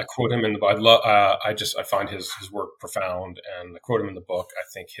 I quote him in the book. I find his work profound, and I quote him in the book. I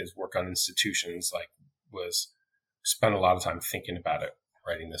think his work on institutions was spent a lot of time thinking about it,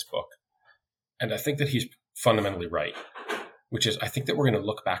 writing this book. And I think that he's fundamentally right, which is I think that we're going to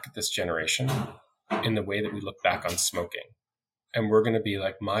look back at this generation in the way that we look back on smoking. And we're going to be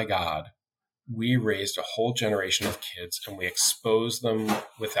like, my God, we raised a whole generation of kids and we exposed them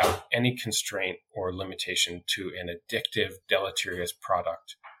without any constraint or limitation to an addictive, deleterious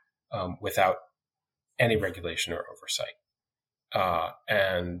product without any regulation or oversight.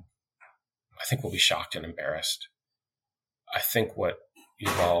 And I think we'll be shocked and embarrassed. I think what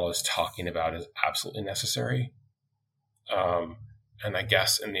Yuval is talking about is absolutely necessary. And I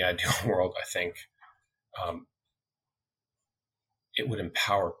guess in the ideal world, I think it would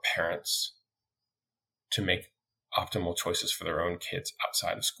empower parents to make optimal choices for their own kids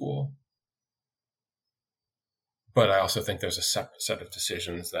outside of school. But I also think there's a separate set of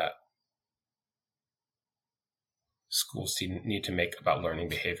decisions that schools need to make about learning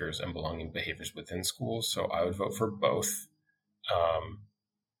behaviors and belonging behaviors within schools. So I would vote for both.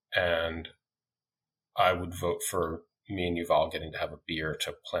 And I would vote for me and Yuval getting to have a beer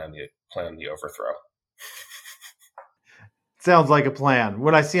to plan the overthrow. Sounds like a plan.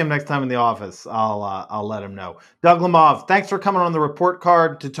 When I see him next time in the office, I'll let him know. Doug Lemov, thanks for coming on the report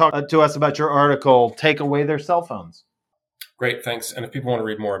card to talk to us about your article, Take Away Their Cell Phones. Great, thanks. And if people want to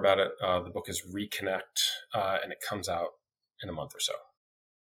read more about it, the book is Reconnect, and it comes out in a month or so.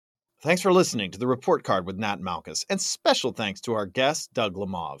 Thanks for listening to the Report Card with Nat Malkus, and special thanks to our guest, Doug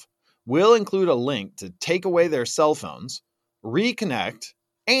Lemov. We'll include a link to Take Away Their Cell Phones, Reconnect,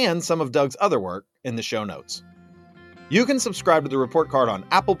 and some of Doug's other work in the show notes. You can subscribe to the Report Card on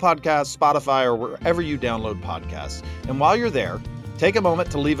Apple Podcasts, Spotify, or wherever you download podcasts. And while you're there, take a moment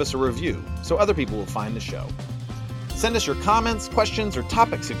to leave us a review so other people will find the show. Send us your comments, questions, or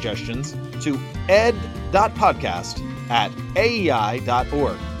topic suggestions to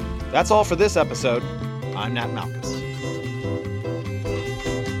ed.podcast@aei.org. That's all for this episode. I'm Nat Malkus.